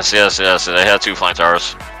on? Yes. They had 2 flame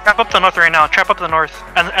towers. Trap up the north right now. Trap up the north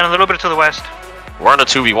and a little bit to the west. We're in a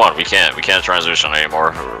 2v1. We can't transition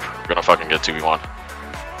anymore. We're gonna fucking get 2v1.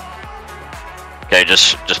 Okay,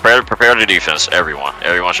 just prepare the defense. Everyone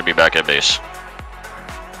should be back at base.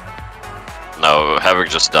 No, Havoc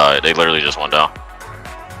just died. They literally just went down.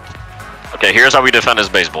 Okay, here's how we defend this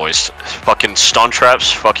base, boys. Fucking stun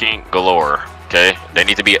traps, fucking galore. Okay, they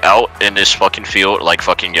need to be out in this fucking field like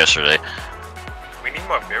fucking yesterday. We need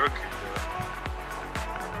more barricades.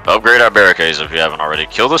 Upgrade our barricades if you haven't already.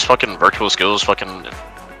 Kill this fucking virtual skills. Fucking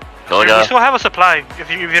kill the guy. We still have a supply.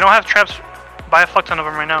 If you don't have traps, buy a fuck ton of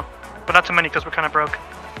them right now. But not too many because we're kind of broke.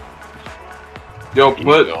 Yo,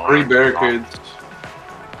 put 3 barricades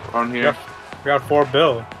on here. We got 4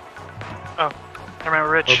 bill. Oh, I remember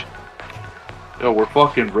Rich. Yo, we're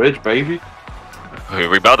fucking rich, baby.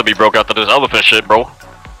 We about to be broke out to this elephant shit, bro.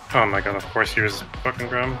 Oh my god, of course he was fucking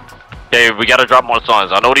grim. Hey, we gotta drop more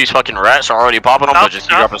stuns. I know these fucking rats are already popping them, but just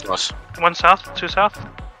keep dropping stuns. 1 south, 2 south.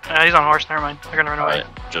 He's on horse, never mind. They're gonna run away.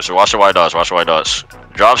 Alright, just watch the white dots, watch the white dots.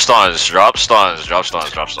 Drop stuns, drop stuns, drop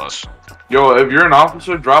stuns, drop stuns. Yo, if you're an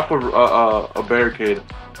officer, drop a barricade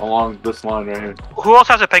along this line right here. Who else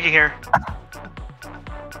has a Peggy here?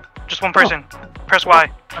 Just one person. Press Y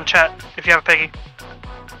on chat if you have a Peggy.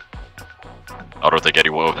 I don't think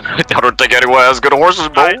anyone has good horses,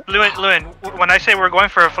 bro. Alright, Lewin, when I say we're going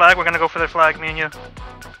for a flag, we're gonna go for the flag, me and you.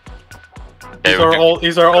 Hey,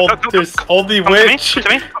 He's our oldie witch. To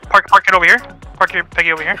me. Park it over here. Park your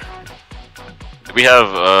Peggy over here. we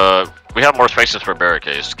have more spaces for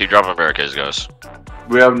barricades. Keep dropping barricades, guys.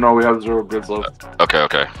 We have 0 grids left.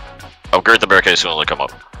 Okay. Upgrade the barricades as soon as they come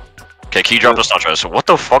up. Okay, keep dropping the stun traps. What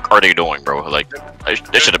the fuck are they doing, bro? Like, they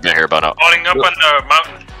should have been here by now. Falling up on the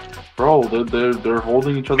mountain. Bro, they're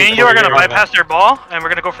holding each other. Me and you are gonna bypass their ball, and we're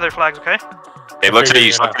gonna go for their flags, okay? Hey, look to the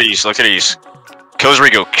east, look to the east, look to the east. Kill the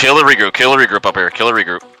regroup, kill the regroup up here, kill the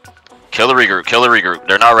regroup. Kill the regroup.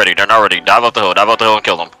 They're not ready, Dive up the hill and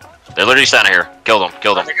kill them. They're literally standing here. Kill them.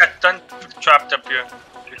 I got stun trapped up here.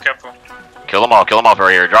 Be careful. Kill them all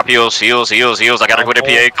right here. Drop heals. I gotta go to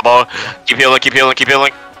PA, come on. Keep healing.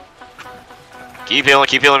 Keep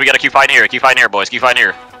healing, we gotta keep fighting here, boys, keep fighting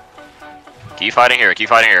here. Keep fighting here.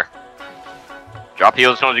 Drop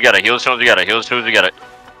heals as soon as you get it, heals as soon as you get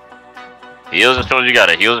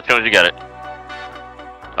it.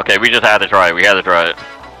 Okay, we just had to try it, We had to try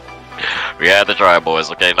it,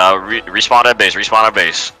 boys. Okay, now respawn at base,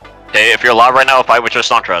 Okay, if you're alive right now, fight with your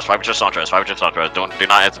stun traps, Do not enter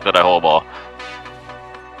to that whole ball.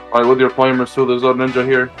 Alright, with your flamers too, there's a ninja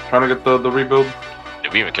here, trying to get the rebuild.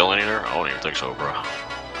 Did we even kill any there? I don't even think so, bro.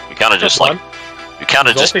 We kinda just like... We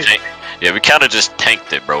kinda just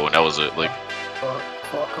tanked it, bro, and that was it, like...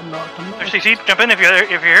 Fuck, I'm not. There's CC, jump in if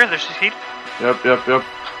you're here, there's CC. Yep.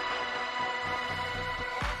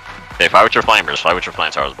 Okay, fight with your flame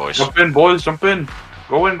towers, boys. Jump in, boys, jump in.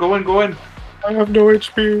 Go in. I have no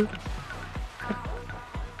HP.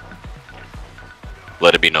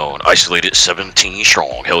 Let it be known, isolated 17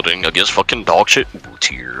 strong, holding against fucking dog shit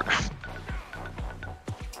tier.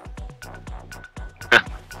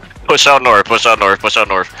 Push out north, guys, push out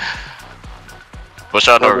north.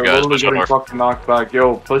 Fucking knocked back.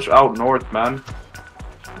 Yo, push out north, man.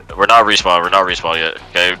 We're not respawn yet.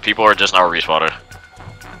 Okay, people are just now respawning.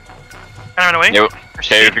 Run away.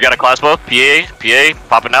 Okay, if you got a class buff, PA,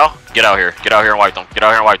 pop it now. Get out here and wipe them.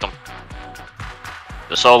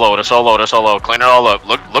 The solo. Clean it all up.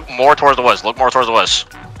 Look more towards the west. Look more towards the west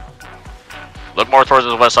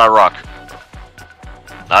side rock.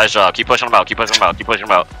 Nice job. Keep pushing them out.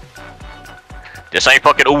 This ain't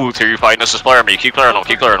fucking ooh till you fighting. This is player me. Keep clearing them.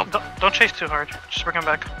 Don't chase too hard. Just bring them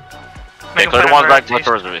back. Okay, clear the ones back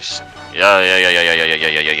towards me. Yeah.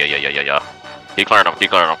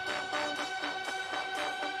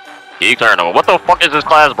 Keep clearing them. What the fuck is this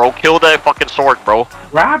class, bro? Kill that fucking sword, bro.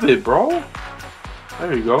 Grab it, bro.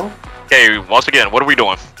 There you go. Okay, once again, what are we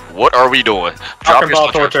doing? Drop your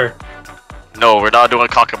stun traps. No, we're not doing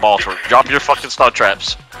cock and ball. Drop your fucking stun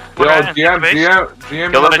traps. Yo, GM.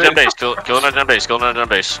 Kill in the gym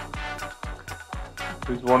base.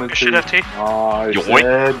 He's 1 and 2. Should FT.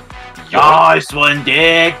 Nice one,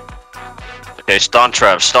 Dick. Okay, stun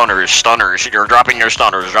traps, stunners. You're dropping your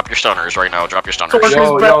stunners. Drop your stunners right now. Yo,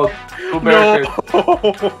 2 barricades.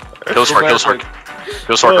 Kill Spark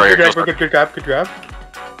right here. Good grab.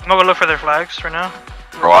 I'm gonna go look for their flags for now.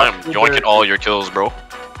 Bro, I am yoinking all your kills, bro.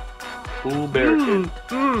 2 barricades.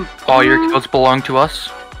 All your kills belong to us.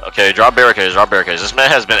 Okay, drop barricades. This man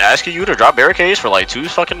has been asking you to drop barricades for like 2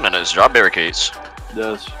 fucking minutes. Drop barricades.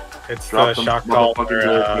 Yes. It's the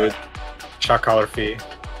shock collar fee.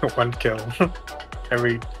 1 kill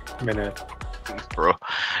every minute. Bro.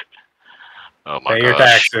 Oh my god. Pay your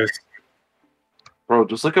taxes. Bro,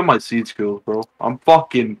 just look at my seed skills, bro. I'm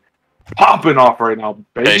fucking popping off right now,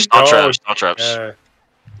 baby. Hey, stun traps. Yeah.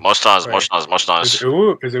 Most times. Is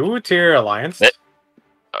Uwu tier alliance?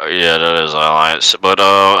 Yeah, that is an alliance. But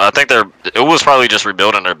I think it was probably just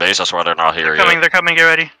rebuilding their base. That's why they're not here They're coming. Get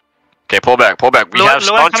ready. Okay, pull back. We have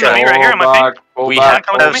stun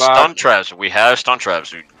traps. We have stun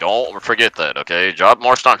traps. Don't forget that. Okay, drop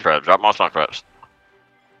more stun traps.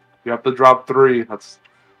 You have to drop 3. That's.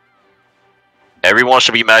 Everyone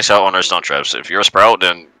should be maxed out on their stun traps. If you're a sprout,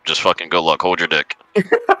 then just fucking good luck. Hold your dick.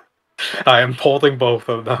 I am holding both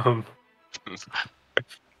of them.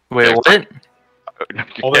 Wait, what?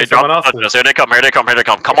 Oh, Hey, there's drop someone else. the- Here they come, here they come, here they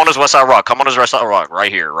come. Come on this west side rock. Come on this west side rock.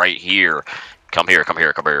 Right here, right here. Come here, come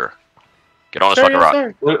here, come here. Get on this fucking rock.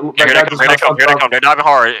 Here they come, here they come, here they come. They're diving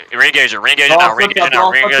hard. Re-engage it, re-engage it now, re-engage it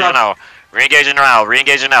now, re-engage it now. Re-engage it now,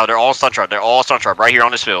 re-engage it now. They're all stun trap. They're all stun trap right here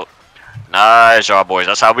on this field. Nice job, boys.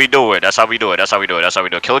 That's how we do it. That's how we do it. That's how we do it. That's how we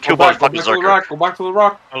do it. Kill a Q boys, fucking Zerker. Go back to the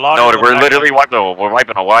rock. No, we're literally wiping them. We're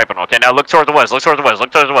wiping them. We're wiping them. Okay, now look towards the west. Look towards the west.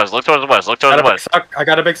 Look towards the west. Look towards the west. Look towards the west. I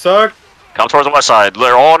got a big suck. Come towards the west side.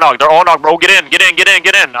 They're all knocked. They're all knocked, bro. Get in. Get in. Get in.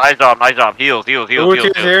 Get in. Nice job. Nice job. Heals. Heals. Heals.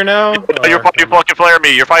 Heals. Here now. You're fucking flare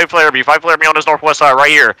me. You're fighting flare me. Fight flare me on this northwest side right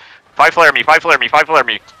here. Fight flare me. Fight flare me. Fight flare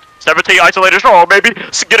me. 17 isolated strong, baby.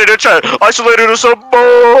 Get it in chat. Isolated or some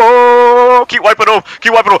more. Keep wiping them.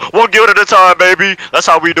 Keep wiping them. One guild at a time, baby. That's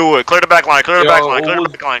how we do it. Clear the back line. Clear the back line. Clear the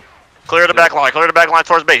back line. Clear the back line. Clear the back line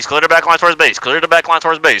towards base. Clear the back line towards base. Clear the back line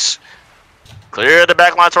towards base. Clear the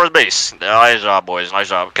back line towards base. Nice job, boys. Nice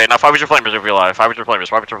job. Okay, now fight with your flamers if you're alive. Fight with your flamers.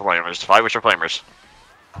 Fight with your flamers. Fight with your flamers.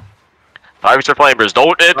 Fight with your flamers.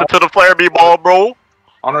 Don't enter to the flare me ball, bro.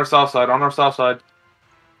 On our south side. On our south side.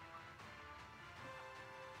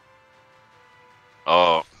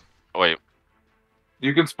 Oh, wait.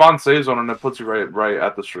 You can spawn save zone and it puts you right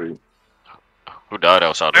at the street. Who died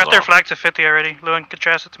outside? I got their flag to 50 already. Lewin,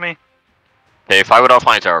 contrast it to me. Hey, fight without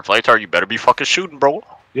flying tower. Flying tower, you better be fucking shooting, bro.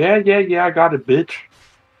 Yeah, I got it, bitch.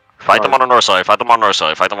 Fight them on the north side. Fight them on the north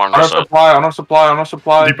side. Fight them on the north side. On our supply. On our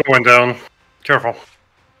supply. Depot went down. Careful.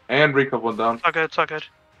 And Recap went down. It's all good. It's all good.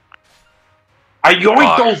 I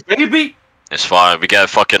yoinked those, baby. It's fine. We got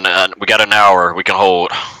fucking. We got an hour. We can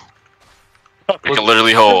hold. We can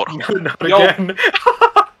literally hold. Not again.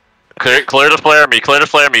 Clear the flare me. Clear the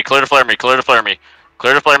flare me. Clear the flare me. Clear the flare me.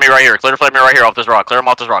 Clear the flare me right here. Clear the flare me right here off this rock. Clear them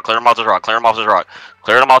off this rock. Clear them off this rock. Clear them off this rock.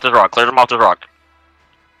 Clear them off this rock. Clear them off this rock.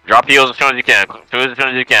 Drop heals as soon as you can. As soon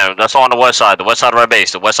as you can. That's all on the west side. The west side of our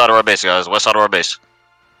base. The west side of our base, guys. The west side of our base.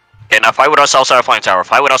 Okay, now fight with our south side of flame tower.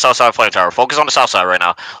 Fight with our south side of flame tower. Focus on the south side right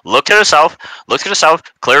now. Look to the south. Look to the south.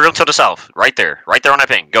 Clear them to the south. Right there. Right there on that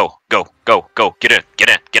ping. Go. Go. Go. Go. Get in. Get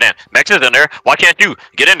in. Get in. Max is in there. Why can't you?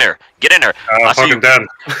 Get in there. Get in there. I see you. Dead.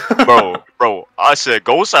 Bro. I said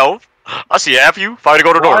go south. I see half you. Fight to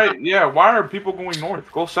go to north. Yeah, why are people going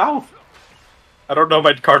north? Go south. I don't know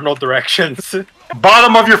my cardinal directions.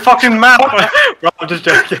 Bottom of your fucking map! Bro, I'm just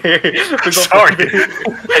joking. Sorry.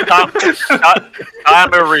 Time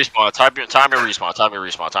and respawn. Time and respawn. Time and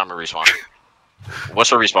respawn. Time and respawn. What's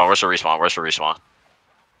the respawn? Where's the respawn? Where's the respawn?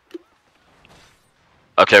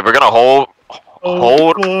 Okay, we're gonna hold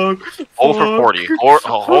for 40.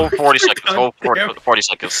 Hold 40 seconds. Hold 40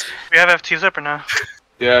 seconds. We have FT zipper now.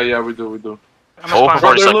 Yeah, we do. Hold for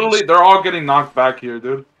 40 seconds. They're all getting knocked back here,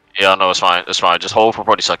 dude. Yeah, no, it's fine. It's fine. Just hold for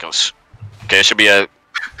 40 seconds. Okay, it should be at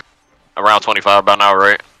around 25 about now,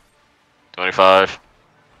 right? 25.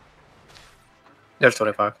 There's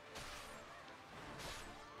 25.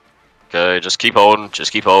 Okay, just keep holding.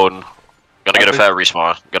 Just keep holding. Gonna get a fat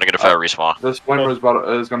respawn. Gonna get a fat respawn. This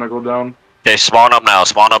flamer is gonna go down. Okay, spawn up now.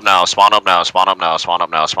 Spawn up now. Spawn up now. Spawn up now. Spawn up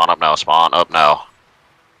now. Spawn up now. Spawn up now.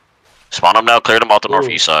 Spawn up now. Clear them off the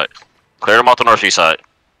northeast side. Clear them off the northeast side.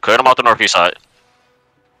 Clear them off the northeast side.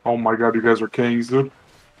 Oh my god, you guys are kings, dude.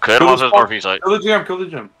 Clear them off the northeast side. Kill the gym. Kill the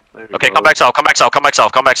gym. Okay, come back south. Come back south. Come back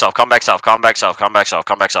south. Come back south. Come back south. Come back south. Come back south.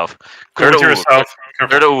 Come back south. Clear the ooh.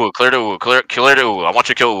 Clear the ooh. Clear the ooh. Clear the ooh. I want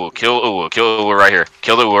you to kill ooh. Kill ooh. Kill ooh right here.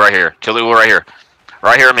 Kill the ooh right here. Kill the ooh right here.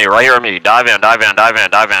 Right here on me. Right here on me. Dive in. Dive in. Dive in.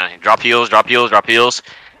 Dive in. Drop heals. Drop heals. Drop heals.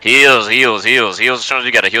 Heals. Heals. Heals. Heals as soon as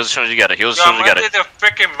you get it. Heals as soon as you get it. Heals as soon as you get it. the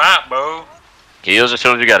freaking map, bro. Heals as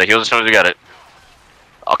soon as you get it. Heals as soon as you get it.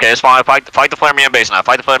 Okay, it's fine. Fight the flare me in base now.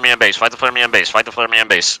 Fight the flare me in base. Fight the flare me in base. Fight the flare me in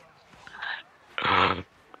base.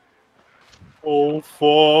 Oh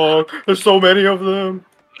fuck! There's so many of them.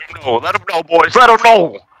 No, let them know, boys. Let them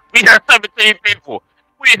know. We have 17 people.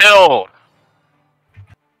 We held.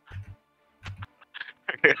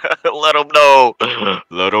 Let them know.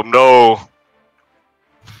 Let them know.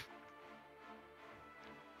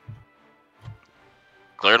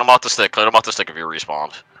 Clear them off the stick. Clear them off the stick if you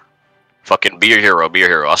respawn. Fucking be a hero. Be a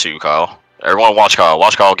hero. I see you, Kyle. Everyone watch Kyle.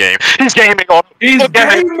 Watch Kyle game. He's gaming on. He's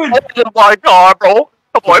gaming. Oh my god, bro.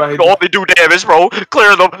 Boy, we can only do damage, bro.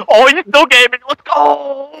 Clear them. Oh, he's still gaming. Let's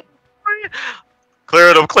go.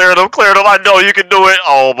 Clear them. Clear them. Clear them. I know you can do it.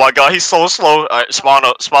 Oh my god, he's so slow. Alright, spawn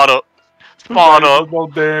up. Spawn up. Spawn up.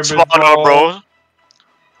 Spawn up, bro.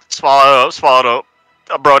 Spawn up. Spawn up.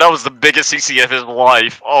 Bro, that was the biggest CC of his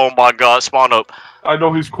life. Oh my god, spawn up. I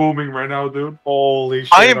know he's cooming right now, dude. Holy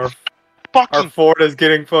shit. fucking. Our fort is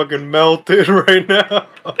getting fucking melted right now.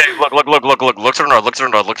 Okay, look to the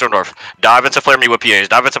north, look to the north. Dive into flare me with PAs,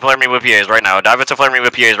 dive into flare me with PAs right now, dive into flare me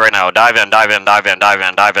with PAs right now. Dive in.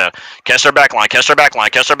 Catch their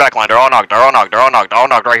backline, they're all knocked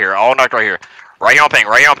right here, Right here on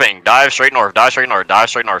ping, dive straight north.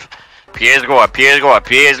 PAs go up,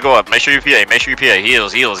 make sure you PA,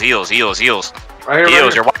 heals. Right here,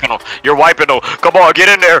 Heals, you're wiping them. Come on, get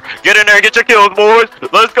in there, get your kills, boys.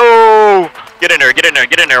 Let's go. Get in there,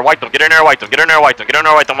 wipe them, get in there, wipe them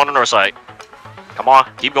on the north side. Come on,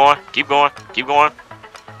 keep going.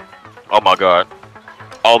 Oh my god.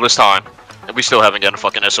 All this time, and we still haven't gotten a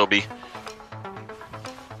fucking SOB.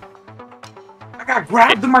 I got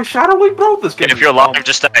grabbed in my shadow link, bro. This game. And if you're alive,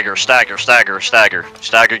 just stagger.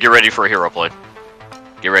 Get ready for a hero play.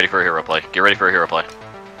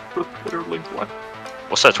 Twitter link one.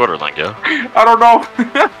 What's that Twitter link, yo? I don't know.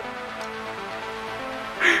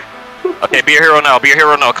 Okay, be a hero now.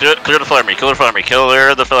 Clear the flare me. Clear the flare me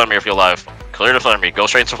if you're alive. Clear the flare me. Go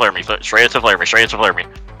straight into flare me. Straight into flare me.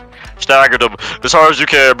 Stagger them as hard as you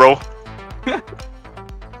can, bro.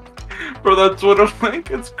 Bro, that Twitter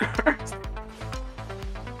link is cursed.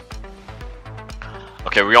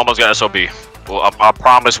 Okay, we almost got SOB. Well, I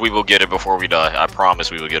promise we will get it before we die. I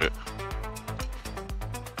promise we will get it.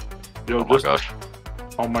 Yo, oh my gosh.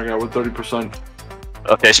 Oh my god, we're 30%.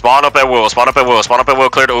 Okay, spawn up at will. Clear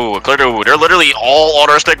the ooh. They're literally all on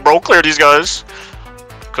our stick, bro. Clear these guys.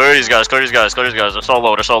 They're so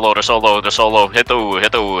low. Hit the ooh.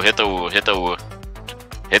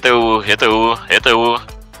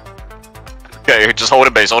 Okay, just hold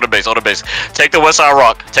it base. Take the west side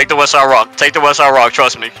rock.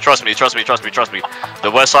 Trust me.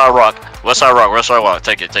 The west side rock.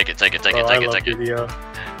 Take it.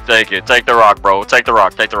 Take the rock, bro. Take the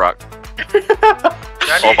rock.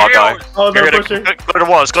 Oh my god. Oh, they're pushing. Clear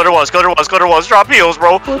the ones. Drop heals,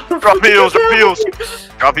 bro. Drop heals.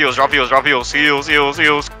 Heals.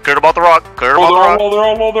 Clear about the rock. They're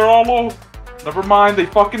all low. Never mind, they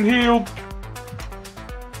fucking healed.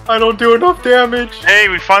 I don't do enough damage. Hey,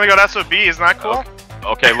 we finally got SOB. Isn't that cool?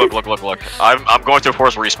 Okay, look. I'm going to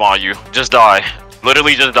force respawn you. Just die.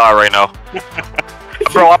 Literally just die right now.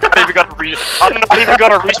 Bro, I'm not even gonna respawn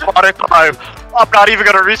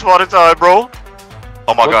in time. Bro.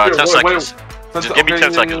 Oh my god, 10 seconds. Just give me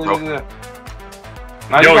 10 seconds, bro. Yo,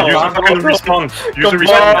 use a fucking respawn.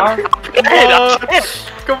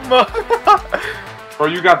 Come on. Bro,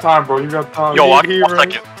 you got time, bro. Yo,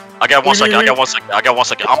 I got 1 second. I'm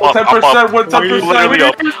up. 10%, what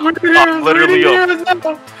 10%? I'm literally up.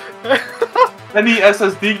 Any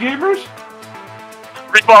SSD gamers?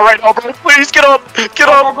 Respawn right now, bro. Please get up. Go. Get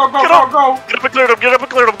up and clear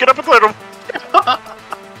them.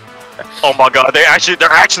 Oh my god, they're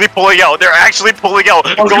actually pulling out. Go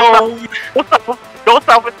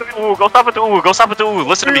stop at the ooh.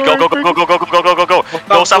 Listen to me. Go. Go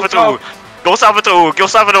stop at the ooh. Go stop at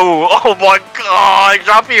the ooh. Oh my god.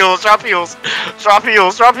 Drop heals. We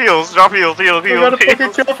gotta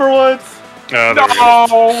fucking kill for once.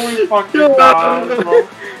 No, we fucking died, bro.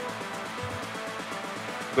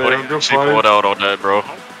 What are you pulled out on that, bro?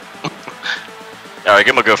 Alright,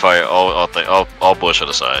 give him a good fight. I'll bullshit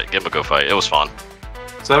aside. Give him a good fight. It was fun.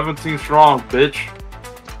 17 strong, bitch.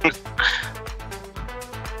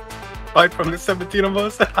 Fight from the 17 of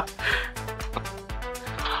us.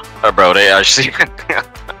 Bro, they actually...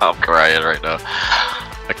 I'm crying right now.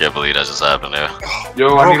 I can't believe that just happened there. Yo,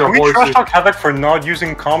 Bro, I need a can we horse. trash talk Havoc for not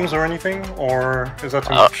using comms or anything? Or is that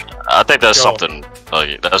too much? I think that's something...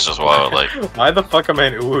 Like, that's just wild. Like... Why the fuck am I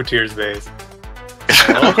in Uwu Tears base?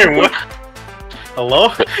 Okay, what? Hello?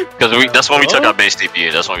 Because that's when we took our base TP.